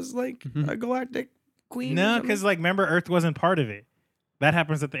mom was like a galactic queen? or No, something? because like remember, Earth wasn't part of it. That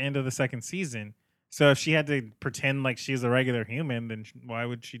happens at the end of the second season. So if she had to pretend like she's a regular human, then why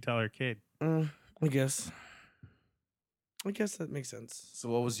would she tell her kid? I guess that makes sense. So,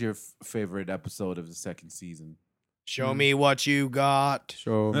 what was your favorite episode of the second season? Show me what you got.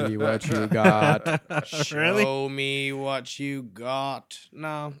 Show me what you got. Really? Show me what you got.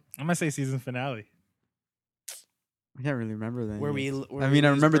 No, I'm gonna say season finale. I can't really remember that. where we. I where mean, we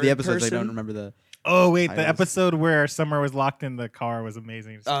I lose remember the Bird episodes. I Person? don't remember the. Oh wait, the Titles. episode where Summer was locked in the car was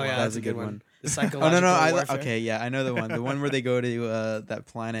amazing. Oh yeah, That that's was a a good good one. one. The Oh psychological no! warfare. Okay, yeah, I know the one. The one where they go to that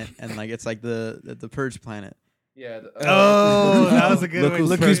planet and like it's like the purge planet. Yeah. Oh, that was a good Look one. who's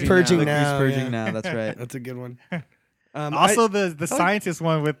Look who's purging Look now. who's purging yeah. now. That's right. That's a good one. Also, the scientist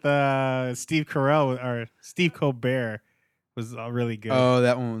one with Steve Carell or Steve Colbert was really good. Oh,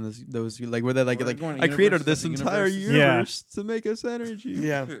 that one was those like where they like Where like they going, I created universe, this like the entire universe? universe to make us energy.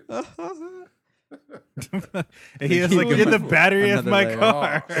 Yeah. And he was Keep like, going "Get the for battery of another my layer.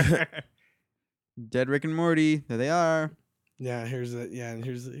 car." Dead Rick and Morty. There they are. Yeah, and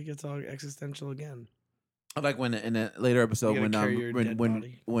he gets all existential again. I like when in a later episode You when gotta carry your dead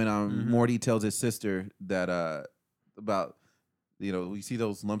body. Mhm. Morty tells his sister that about we see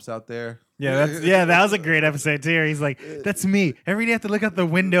those lumps out there. That was a great episode too. He's like, "That's me. Every day I have to look out the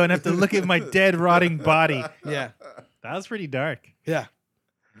window and have to look at my dead, rotting body." Yeah. That was pretty dark. Yeah.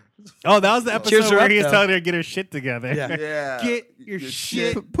 Oh, that was the episode Cheers her where up, he was though. telling her to get her shit together. Yeah. Yeah, Get your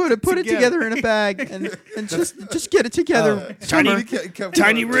shit. Put it together in a bag and just get it together. Summer.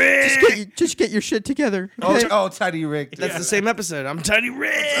 Tiny Rick. Just get your shit together. Okay? Tiny Rick. That's the same episode. I'm Tiny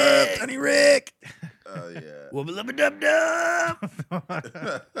Rick. Tiny Rick. Oh yeah. Wubba-lubba-dub-dub.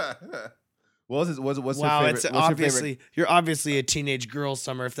 What's your Wow, favorite? it's What's your obviously you're obviously a teenage girl,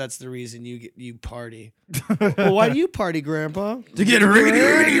 Summer. If that's the reason you party. Well, why do you party, Grandpa? To get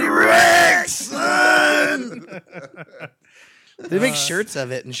Rickety Rick, son. They make shirts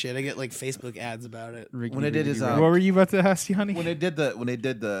of it and shit. I get like Facebook ads about it. When they did his What were you about to ask, Yanni? when they did the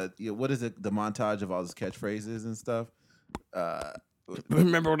what is it, the montage of all his catchphrases and stuff.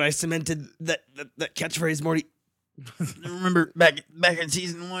 Remember when I cemented that catchphrase, Morty? Remember back in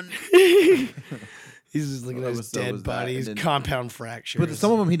season 1? He's just looking at his episode dead was that? body. He's And then- compound fractures. But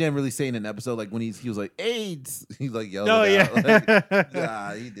some of them he didn't really say in an episode. Like when he was like AIDS, he like yelled Oh, it yeah. out. Like,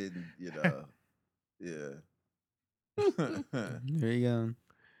 nah, he didn't. Yeah. There you go.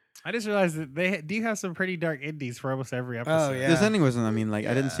 I just realized that they do have some pretty dark indies for almost every episode. yeah. This ending wasn't. I mean, like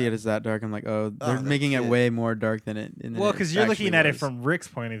I didn't see it as that dark. I'm like, oh, they're that's making it it. way more dark than it. Well, because you're looking at it was. from Rick's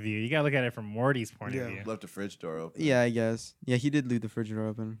point of view. You gotta look at it from Morty's point Yeah. of view. Left the fridge door open. Yeah, I guess. Yeah, he did leave the fridge door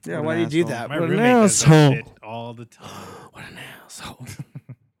open. Yeah, What why an do you do asshole. that? My What an roommate does that asshole. shit all the time. What an asshole.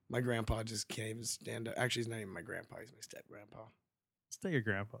 My grandpa just can't even stand up. Actually, he's not even my grandpa. He's my step grandpa. Stay your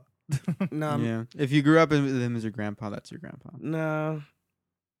grandpa. No, Yeah, if you grew up with him as your grandpa, that's your grandpa. no.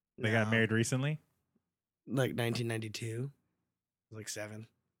 They got married recently. like 1992. I was like 7.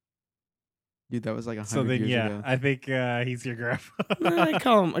 Dude, that was like 100 So then, years yeah, ago. I think he's your grandpa. No, I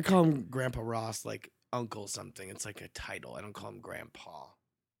call him Grandpa Ross, like Uncle something. It's like a title. I don't call him Grandpa.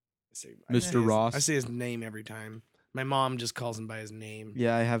 I say Mr. Ross. I say his name every time. My mom just calls him by his name.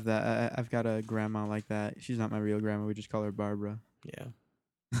 Yeah, I have that. I've got a grandma like that. She's not my real grandma. We just call her Barbara. Yeah.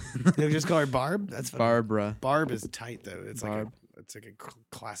 You just call her Barb? That's funny. Barbara. Barb is tight though. It's Barb. like a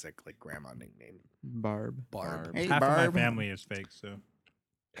classic like grandma nickname. Barb. Barb. Hey, Half of Barb. my family is fake, so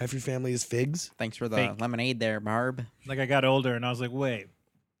Half your family is figs. Thanks for the Fake. lemonade there, Barb. like I got older and I was like, wait,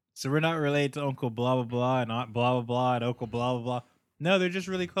 so we're not related to Uncle blah blah blah and Aunt blah blah blah and Uncle blah blah blah. No, they're just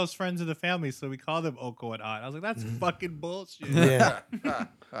really close friends of the family, so we call them Uncle and Aunt. I was like, that's fucking bullshit.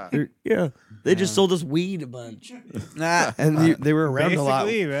 Yeah. They just sold us weed a bunch. And they were around a lot.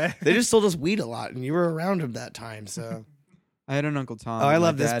 Basically, man. They just sold us weed a lot, and you were around him that time. So, I had an Uncle Tom. oh, I My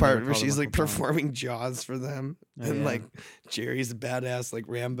love this dad part never where called him she's like Uncle Tom. performing Jaws for them, Oh, and yeah. like Jerry's a badass like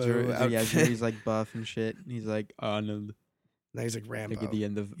Rambo Yeah, outfit. Jerry's like buff and shit. And he's like Arnold. Now he's like Rambo. Like at the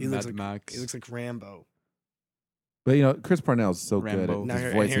end of He Mad looks like Max. he looks like Rambo. But Chris Parnell's so Rambo. good Now at here,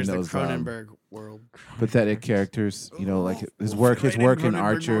 his and voicing here's the those Cronenberg world. pathetic characters. Like his work in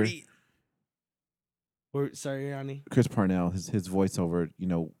Archer. Sorry, Yanni. Chris Parnell, his voiceover,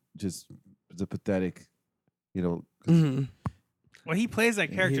 just the pathetic, Mm-hmm. Well, he plays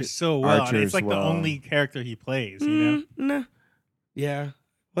that character He- so well, and Archer it's as like the well. only character he plays. You know, Nah. Yeah. like,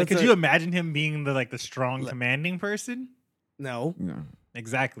 What's could that- you imagine him being the strong, Like- commanding person? No.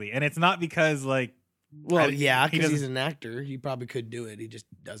 Exactly, and it's not because like Well, I- yeah, he because he's doesn't- an actor. He probably could do it. He just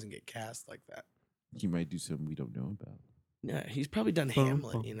doesn't get cast like that. He might do something we don't know about. Yeah, he's probably done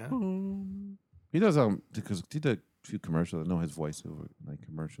Hamlet. You know. He does because he did a few commercials. I know his voiceover like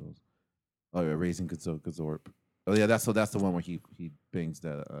commercials. Oh yeah, Raising Gazorp. Oh yeah, that's the one where he bangs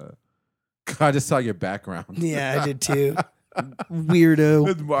that. God, I just saw your background. Yeah, I did too. Weirdo.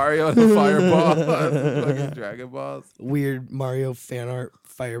 With Mario and the fireball, fucking Dragon Balls. Weird Mario fan art,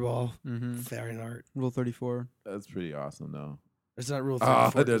 fireball, Mm-hmm. fan art. Rule 34. That's pretty awesome, though. It's not Rule Oh,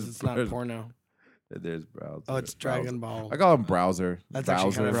 34 there's- 'cause it's not there's- porno. There's Browser. Oh, it's Dragon Ball. I call him Browser. That's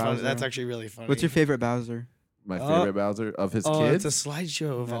actually kind of Bowser. funny. Browser. That's actually really funny. What's your favorite Bowser? My Oh. favorite Bowser of his Oh, kids. it's a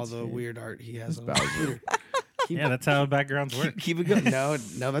slideshow of all That's the it. weird art he has. It's on Bowser. his computer. yeah, that's how backgrounds work. Keep it going. No,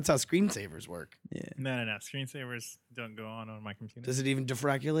 that's how screensavers work. Yeah. No, Screensavers don't go on my computer. Does it even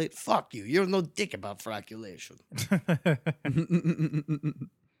defracculate? Fuck you. You don't know dick about fracculation.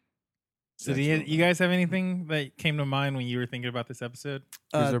 So do you guys have anything that came to mind when you were thinking about this episode?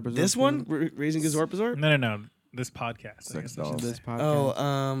 This one, Raising Gazorpazor? No. This podcast. I Sex guess I should dolls. say. This podcast.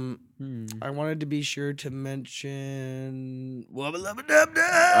 Oh, Hmm. I wanted to be sure to mention. I knew you were about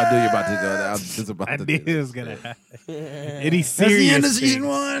to go there. I was just about I to knew do it this. was gonna happen. Any That's the serious end of season things.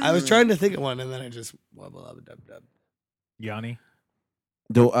 one. I was trying to think of one, and then I just wubba-lubba-dub-dub. Yanni.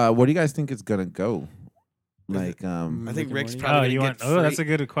 Where do you guys think it's gonna go? Like, I Rick think and Rick's Morty? probably You gonna want? get Oh, that's a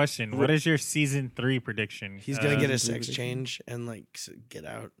free- good question. What is your season 3 prediction? He's gonna get a season sex three change and like get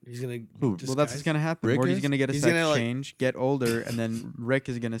out. He's gonna. Who? Well, that's what's disguise- gonna happen. Rick Morty's is? gonna get a He's sex gonna, like- change, get older, and then Rick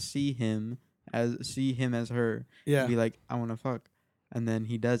is gonna see him as her. Yeah, Be like, I want to fuck, and then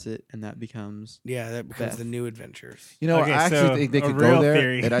he does it, and that becomes. yeah. That becomes Beth. the new adventures. you know, Okay, I so actually think they a could real go there,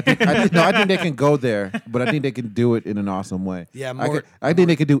 theory. and I think they can go there, but I think they can do it in an awesome way. Yeah, I think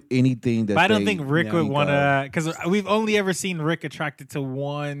they could do anything that. But I don't they think Rick yeah, would think want of. to, because we've only ever seen Rick attracted to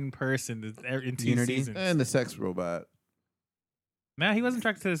one person in 2 Unity? seasons. And the sex robot. Nah, he wasn't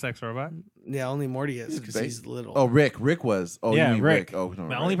attracted to the sex robot. Yeah, only Morty is He's because big. he's little. Oh, Rick. Rick was. Oh, Yeah, you mean Rick. Oh, no,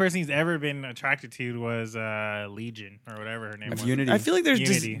 The only person he's ever been attracted to was Legion or whatever her name was. Unity. I feel like there's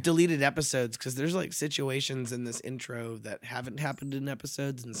just Unity. deleted episodes because there's like situations in this intro that haven't happened in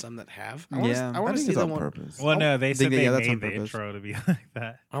episodes and some that have. I wanna, Yeah. I I want to think see it's the on one. purpose. Well, no, they said think they that's made on the purpose. intro to be like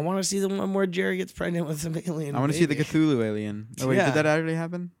that. I want to see the one where Jerry gets pregnant with some alien. I want to see the baby. Cthulhu alien. Oh wait, Yeah. did that actually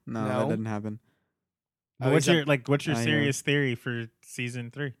happen? No, No. that didn't happen. But what's he's your what's your I know. serious theory for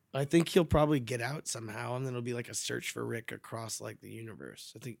season 3? I think he'll probably get out somehow, and then it'll be like a search for Rick across like the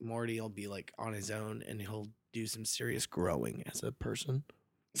universe. I think Morty will be like on his own, and he'll do some serious growing as a person.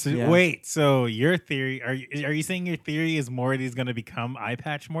 So Yeah. wait, so your theory are you saying your theory is Morty's going to become Eye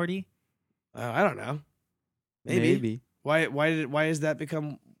Patch Morty? I don't know. Maybe. Why is that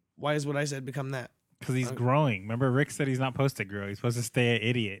become? Why is what I said become that? Because he's Okay. growing. Remember, Rick said he's not supposed to grow. He's supposed to stay an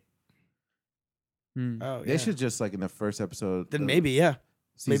idiot. Hmm. Oh, They yeah. should just like in the first episode. Then of maybe, yeah.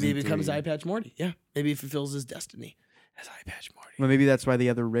 Maybe season he becomes 3. Eye Patch Morty. Yeah. Maybe he fulfills his destiny as Eye Patch Morty. Well, maybe that's why the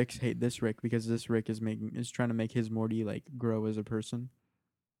other Ricks hate this Rick, because this Rick is trying to make his Morty like grow as a person.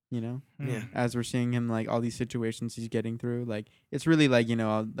 You know, Yeah. as we're seeing him like all these situations he's getting through, like it's really like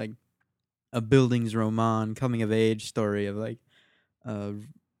like a Bildungsroman coming of age story of like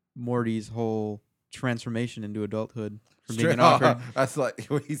Morty's whole transformation into adulthood from being an awkward. That's like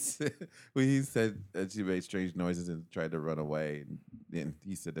when he said that she made strange noises and tried to run away, and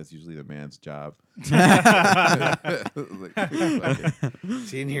he said that's usually the man's job. Like, fucking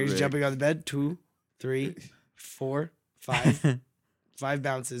See, and here he's Rick. jumping on the bed. 2, 3, 4, 5. 5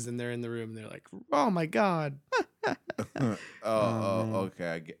 bounces, and they're in the room. And they're like, "Oh my god!" oh, man.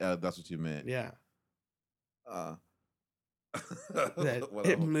 okay. That's what you meant. Yeah, Uh, that what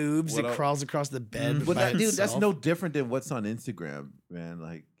it el- moves. what It el- crawls across the bed. But by that, dude, that's itself. no different than what's on Instagram, man.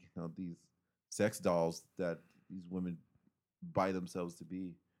 Like, these sex dolls that these women buy themselves to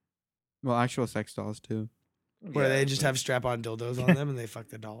be. Well, actual sex dolls too. Where Yeah, they just but- have strap-on dildos on them and they fuck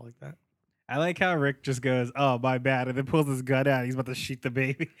the doll like that. I like how Rick just goes, "Oh, my bad," and then pulls his gun out. He's about to shoot the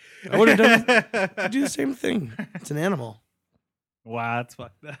baby. I would've done Do the same thing. It's an animal. Wow, that's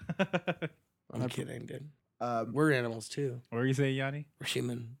fucked up. I'm kidding, dude. Um, We're animals too. What were you saying, Yanni? We're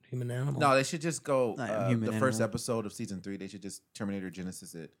human animals. no, they should just go. I am human The first animal. episode of season 3, they should just Terminator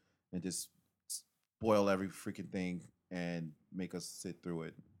Genesis it and just spoil every freaking thing and make us sit through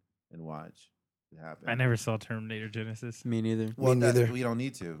it and watch it happen. I never saw Terminator Genesis. Me neither. Well, Me neither. we don't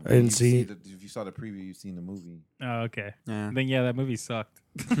need to. I didn't You see- if you saw the preview, you've seen the movie. Oh, okay. Yeah. Then yeah, that movie sucked.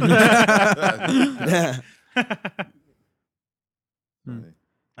 Yeah. Hmm.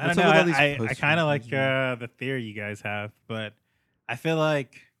 I What's don't up know. with all these I posters kind of and like shit? the theory you guys have, but I feel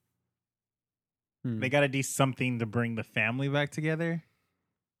like Hmm. they got to do something to bring the family back together.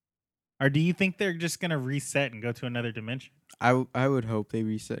 Or do you think they're just gonna reset and go to another dimension? I would hope they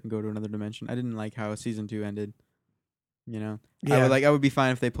reset and go to another dimension. I didn't like how season 2 ended. You know, Yeah. I would be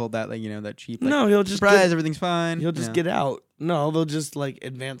fine if they pulled that like that cheap. Like, No, he'll just surprise, everything's fine. He'll just Yeah. get out. No, they'll just like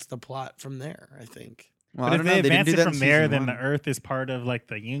advance the plot from there. I think. Well, But I if don't they know. They didn't advance do it that from in there, season then 1. the Earth is part of like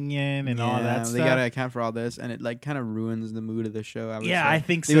the Union and all that stuff. They gotta account for all this, and it like kind of ruins the mood of the show. I would Yeah, say. I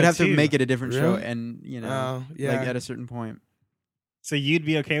think they so would have too. to make it a different show, Really? and Oh, yeah. like at a certain point. So you'd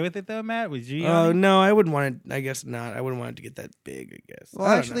be okay with it though, Matt? Would you? Oh Yanni? no, I wouldn't want it. I guess not. I wouldn't want it to get that big. I guess. Well,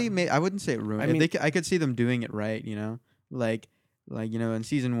 I don't actually, know. I wouldn't say it ruined. I If mean- I could see them doing it right. Like in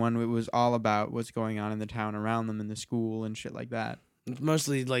season 1, it was all about what's going on in the town around them, in the school and shit like that. It's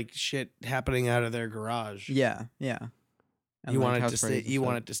mostly like shit happening out of their garage. Yeah, yeah. And, You like, want it house to stay. parties and You stuff.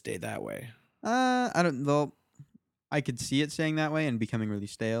 want it to stay that way. I don't. They'll. I could see it staying that way and becoming really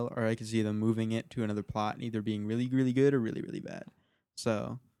stale, or I could see them moving it to another plot, and either being really, really good or really, really bad.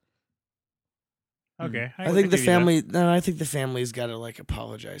 So, Okay, I think the could give you that. family. No, I think the family's got to like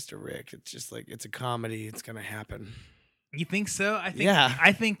apologize to Rick. It's just like it's a comedy. It's gonna happen. You think so? I think. Yeah.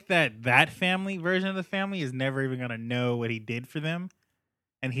 I think that family version of the family is never even gonna know what he did for them,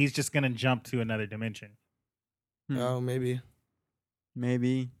 and he's just gonna jump to another dimension. Oh, maybe.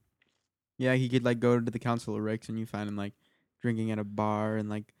 Maybe. Yeah, he could like go to the Council of Ricks and you find him like drinking at a bar and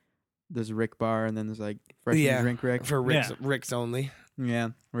like there's a Rick bar and then there's like fresh Yeah, drink Rick. for Rick's, Yeah. Rick's only. Yeah,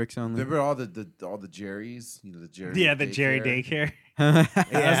 Rick's only. Remember all the Jerrys? You know, the Jerry. Yeah, the Jerry Daycare. Yeah.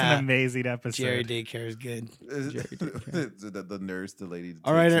 That was an amazing episode. Jerry Daycare is good. the nurse, the lady.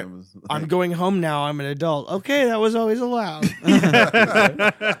 All right, takes him was I'm like- going home now. I'm an adult. Okay, that was always allowed.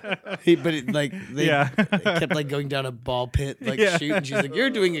 Like they Yeah. kept like going down a ball pit, like Yeah. shooting. She's like, "You're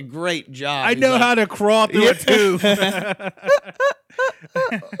doing a great job." I He's know like, how to crawl through a tube.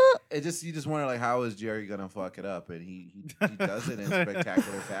 You just wonder like how is Jerry gonna fuck it up, and he does it in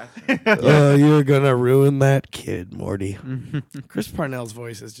spectacular fashion. Oh, you're gonna ruin that kid, Morty. Chris Parnell's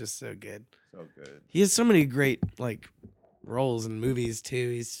voice is just so good. So good. He has so many great like roles in movies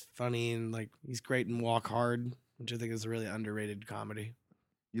too. He's funny and like he's great in Walk Hard, which I think is a really underrated comedy.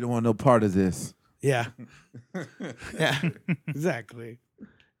 You don't want no part of this. Yeah, yeah, exactly.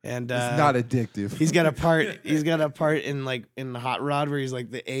 And It's not addictive. he's got a part. He's got a part in like in Hot Rod where he's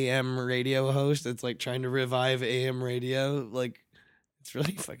like the AM radio host that's like trying to revive AM radio. Like it's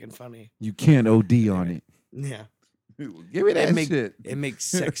really fucking funny. You can't OD on it. Yeah, Give me that shit. it makes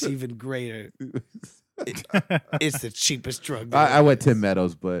sex even greater. It's the cheapest drug. I went Tim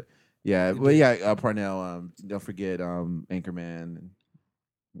Meadows, but yeah, Parnell. Don't forget Anchorman.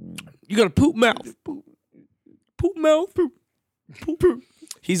 You got a poop mouth. Poop mouth. Poop.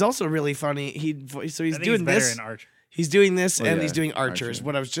 He's also really funny. So he's I think doing he's better this. in Archer. He's doing this, Oh, and yeah, he's doing Archers. Archer.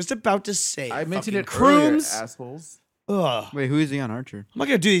 What I was just about to say. I mentioned it Fucking earlier, Crooms. assholes. Ugh. Wait, who is he on Archer? I'm not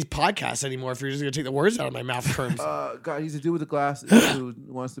gonna do these podcasts anymore if you're just gonna take the words out of my mouth, Crooms. God, he's a dude with the glasses who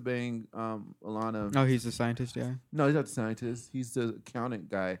wants to bang Alana. Oh, he's the scientist guy. No, he's not the scientist. He's the accountant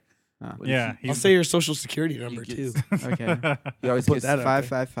guy. Oh. But Yeah, I'll say your social security number he too. gets- Okay. He always Put gets that up.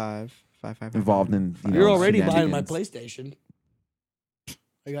 555. involved in. You're already buying my shenanigans. PlayStation.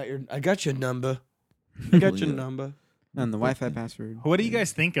 I got your number. I got your Yeah. number. And the Wi-Fi password. What do you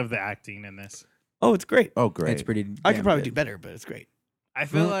guys think of the acting in this? Oh, it's great. Oh, great. It's pretty. I could damn probably good. do better, but it's great. I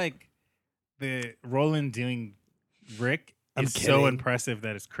feel Well- like the Roland doing Rick I'm is so kidding. impressive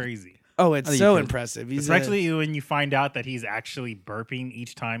that it's crazy. Oh, it's I think so you could. impressive. He's Especially when you find out that he's actually burping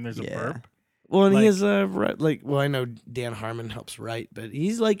each time there's a Yeah. burp. well, and like- he is well, I know Dan Harmon helps write, but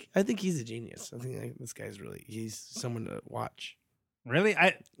he's like, I think he's a genius. I think like, this guy's he's someone to watch. Really?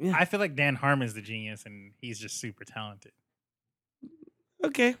 I Yeah. feel like Dan Harmon's the genius and he's just super talented.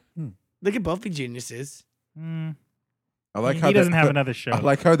 Okay, Hmm. they could both be geniuses. Mm, I like he how doesn't their- have another show. I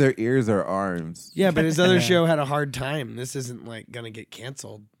like how their ears are arms. Yeah, but his other Yeah. show had a hard time. This isn't like gonna get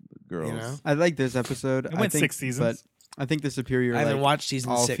canceled. Girls. You know? I like this episode. It I went think, 6 seasons. But I think the superior I haven't like, watched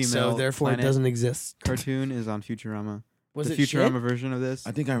season 6, so all-female therefore planet it doesn't exist. cartoon is on Futurama. Was the it Futurama shit? version of this.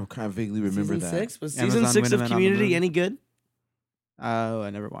 I think I kind of vaguely remember season that. 6 was Amazon season 6 Winterman of on the Community Moon. any good? Oh, I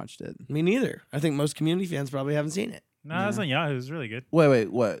never watched it. Me neither. I think most Community fans probably haven't seen it. No, that's on Yahoo. It was really good. Wait,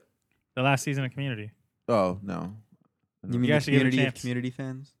 what? The last season of Community. Oh no. You mean guys the should give it a community of chance. community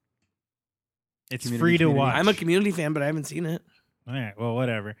fans? It's Community, free to Community. watch. I'm a Community fan, but I haven't seen it. All right, well,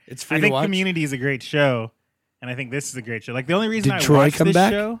 whatever. It's free I to think watch. Community is a great show, and I think this is a great show. Like the only reason Did I Troy watched come this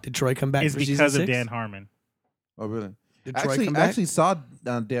back? show Did Troy come back is for because season of 6? Dan Harmon. Oh really? Did Troy Actually, come I back? actually saw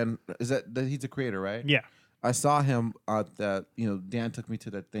Dan. Is that he's a creator, right? Yeah. I saw him at that. Dan took me to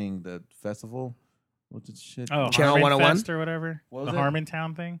that thing, the festival. What's the shit? Oh, Channel Harmon 101? Fest or whatever. What was The it?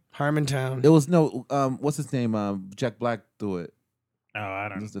 Harmontown thing. Harmontown. It was no. What's his name? Jack Black threw it. Oh, I It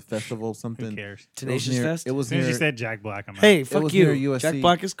don't was know. the festival Who something. cares? Tenacious Fest. It was As soon as near. you said Jack Black, I'm Hey, it fuck was you. near USC. Jack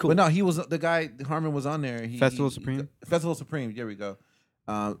Black is cool. But no, he was the guy. Harmon was on there. Festival Supreme? Festival Supreme. There we go.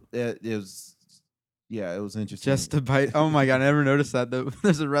 It was. Yeah, it was interesting. Just a bite. Oh my god, I never noticed that.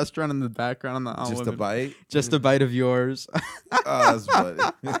 There's a restaurant in the background on the Just a bite. Just a bite of yours. Oh, that's funny.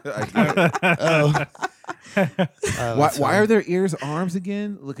 I get it. Oh. Why are their ears arms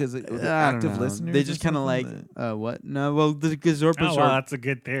again? Because I don't active know. listeners. They or just kind of like something? what? No, well the Gazorpas Oh, well, are. that's a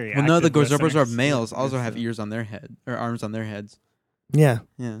good theory. Well, no, the Active Gazorpas are listeners. males. Also It's, have ears on their head or arms on their heads. Yeah,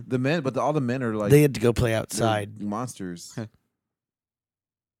 Yeah. the men, but all the men are like they had to go play they're outside. monsters. Huh.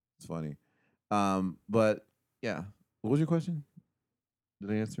 It's funny. But yeah, what was your question?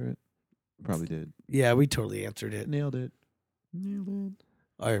 Did I answer it? Probably did. Yeah, we totally answered it. Nailed it.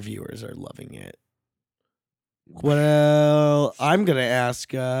 Our viewers are loving it. Well, I'm gonna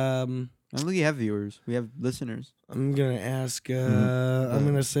ask. I don't think we have viewers. We have listeners. I'm gonna ask. Mhm. I'm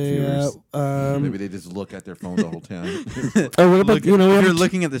gonna say. Viewers. Maybe they just look at their phone the whole time. Oh, what about Look, we if you're have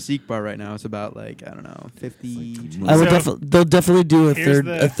looking at the Seek bar right now, it's about like, I don't know, 50. I would So, they'll definitely do a here's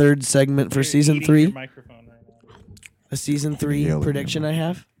a third segment for You're season eating your 3. microphone right now. A season 3 Yelling prediction at I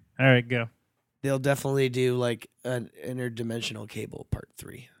have. All right, go. They'll definitely do like an interdimensional cable part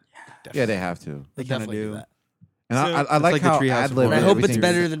 3. Yeah, they have to. They They'll kinda definitely do. that. And So- I It's like like the how Treehouse of ad lib. And I Horror. hope it's everything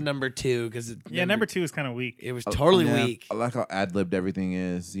better is. than number 2 because Yeah, number 2 is kind of weak. it was totally yeah. weak. I like how ad libbed everything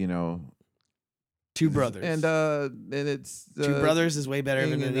is. You know, Two Brothers. and it's Two Brothers is way better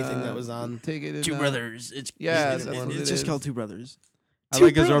than thing and, anything that was on. Take it. Two and, Brothers. It's yeah, it's, that's what it's it just is. called Two Brothers. I Two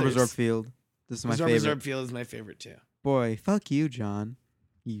like Azor Brothers. Resort Field. This is my Reserve favorite. Reserve Field is my favorite too. Boy, fuck you, John.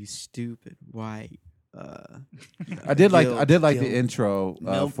 You stupid white. I did like Guild, the guild. intro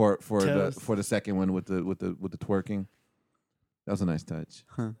Milk for toast. the second one with the twerking. That was a nice touch.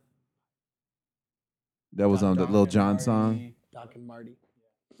 Huh. That was on the Lil Jon song. Doc and Marty.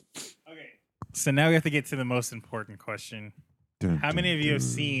 Okay. So now we have to get to the most important question. How many of you have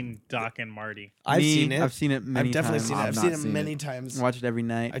seen Doc and Marty? I've Me, seen it. I've seen it many I've definitely times. seen it. I've I've not seen it seen many it. times. Watch it every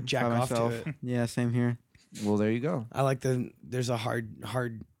night. I jack by off to myself. it. Yeah, same here. Well, there you go. I like there's a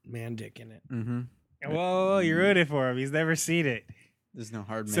hard man dick in it. Mm-hmm. Whoa, you ruined it for him. He's never seen it. There's no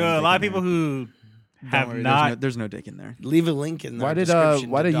hard man. So a dick lot of in people there. who Don't have worry, not. There's no dick in there. Leave a link in there. Why did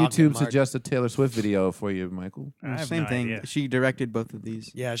YouTube suggest a Taylor Swift video for you, Michael? I have Same no thing. idea. She directed both of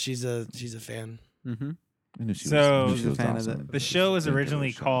these. Yeah, she's a fan. Mm-hmm. I knew she So- was, I knew She's she a was fan of awesome. the- The show was Thank you,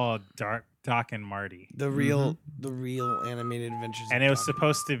 originally Sean. called Doc and Marty, The real animated adventures. and of it was Doc.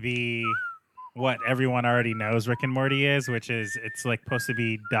 supposed to be what everyone already knows Rick and Morty is, which is it's like supposed to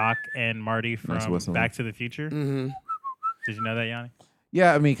be Doc and Marty Nice from whistle. Back to the Future. Mhm. Did you know that, Yanni?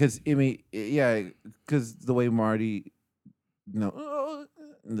 Yeah, because the way Marty, the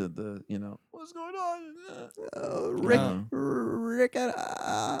what's going on? Rick, Yeah. Rick,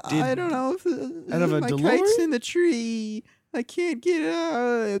 I Did- don't know if out of a my DeLorean? kite's in the tree. I can't get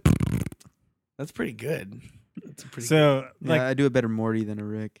out. That's pretty good. That's a pretty So Yeah, like, I do a better Morty than a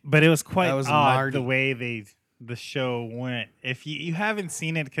Rick. but it was quite That was odd Marty. the way the show went. If you haven't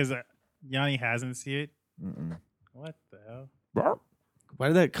seen it, because Yanni hasn't seen it, Mm-mm. what the hell? good. Why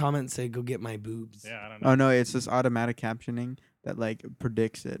did that comment say "Go get my boobs"? Yeah, I don't know. Oh no, it's this automatic captioning that like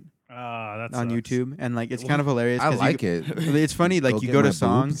predicts it That's on YouTube, and like it's kind of hilarious. I 'cause like you, it. It's funny, like Go you get go to my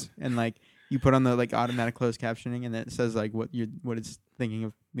songs boobs. and like you put on the like automatic closed captioning, and then it says like what it's thinking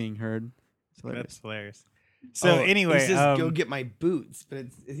of being heard. It's hilarious. That's hilarious. So Oh, anyway, he says "Go get my boots," but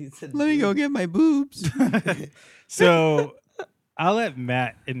he said Let me go boobs. get my boobs. so I'll let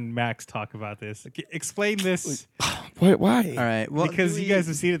Matt and Max talk about this. Explain this Why? Why? All right. Well, because you guys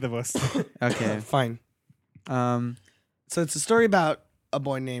have seen it the most. Okay. Fine. So it's a story about a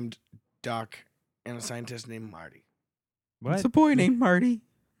boy named Doc and a scientist named Marty. It's a boy named Marty.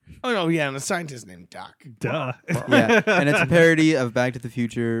 Oh no, yeah, and a scientist named Doc. Duh. Yeah, and it's a parody of Back to the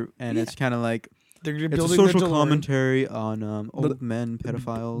Future, and it's kind of like They're it's a building social the DeLorean. commentary on old men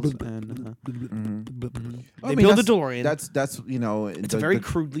pedophiles, and Mhm. They build a DeLorean. That's It's a very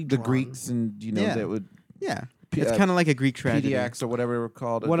crudely the drawn. Greeks and Yeah. that would yeah, it's kind of like a Greek tragedy. PDX or whatever they were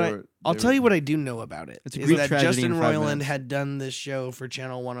called. I'll tell you what I do know about it. It's a Is Greek that tragedy Justin in 5 Roiland minutes. had done this show for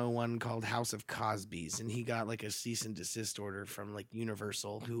Channel 101 called House of Cosby's, and he got like a cease and desist order from like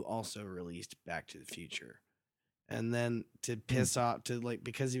Universal, who also released Back to the Future. And then to piss off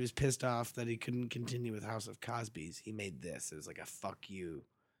because he was pissed off that he couldn't continue with House of Cosby's, he made this. It was like a fuck you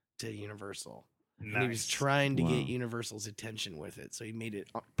to Universal. And he was Nice. trying to Wow. get Universal's attention with it, so he made it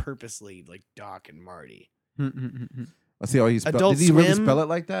purposely like Doc and Marty. I see. He spelled. Adult Did he really Swim? spell it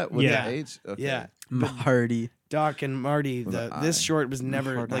like that? With Yeah. the H? Okay. Yeah. Marty. Doc and Marty, With an this I. short was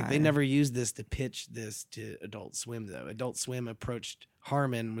never hard like they I. never used this to pitch this to Adult Swim though. Adult Swim approached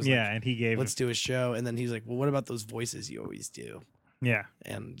Harmon was Yeah, like, and he gave. let's do a show, and then he's like, well, what about those voices you always do? Yeah.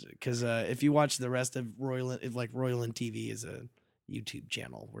 And because if you watch the rest of Roiland, Roiland TV is a YouTube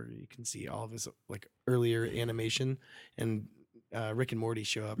channel where you can see all of his like earlier animation, and Rick and Morty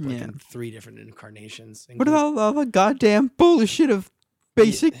show up like Yeah. in 3 different incarnations. What about all the goddamn bullshit of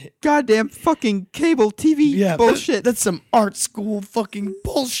basic goddamn fucking cable TV bullshit? That's some art school fucking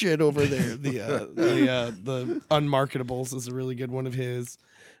bullshit over there. The Unmarketables is a really good one of his.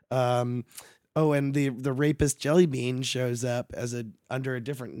 And the rapist Jelly Bean shows up as under a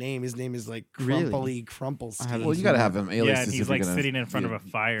different name. His name is like Really? Crumply Crumplestein. haven't Well, you got to have him aliases. Yeah, and if he's you're like gonna sitting in front be of a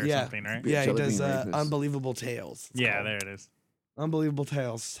fire or Yeah. something, right? Yeah, he Jelly does Bean rapist. Unbelievable Tales. It's Yeah, called. there it is. Unbelievable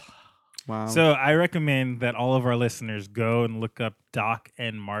Tales. Wow. So I recommend that all of our listeners go and look up Doc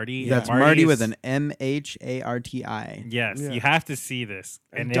and Marty. that's And Marty with is- an MHARTI. Yes, Yeah. you have to see this,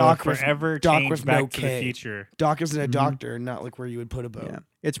 And and Doc it will with- forever Doc change with Back no to the K. Future. Doc isn't a Mhm. doctor, not like where you would put a boat. Yeah,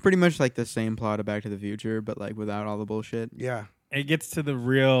 it's pretty much like the same plot of Back to the Future, but like without all the bullshit. Yeah. It gets to the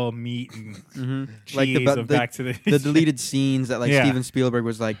real meat and Mm-hmm. cheese Like of Back to the the deleted scenes that like Yeah. Steven Spielberg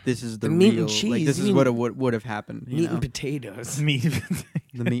was like, this is the The meat and real, cheese, like this you is mean what it would have happened. You Meat know? and potatoes. meat.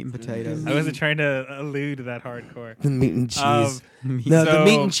 The meat and potatoes. I wasn't trying to allude to that hardcore. The meat and cheese. Meat- No, the So,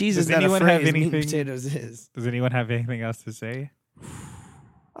 meat and cheese is does not a anyone have phrase. Meat and anything- potatoes is. Does anyone have anything else to say?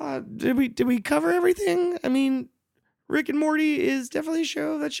 Did we cover everything? I mean, Rick and Morty is definitely a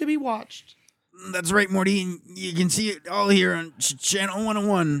show that should be watched. That's right, Morty. And you can see it all here on Channel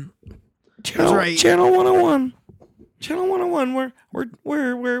 101. Channel, right. Channel 101. Channel 101,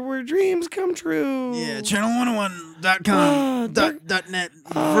 where dreams come true. Yeah, channel101.com. Ah, dot net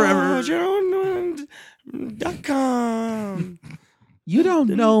forever. Channel101.com. You don't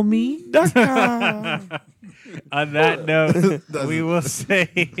know me. .com. On that note, we will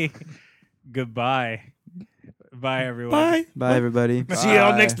say goodbye. Bye, everyone. Bye. Bye, everybody. See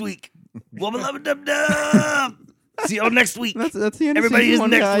y'all Bye. next week. Wubba lubba dub dub. See y'all next week. That's the end Everybody of is season 1,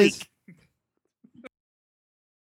 next guys. week.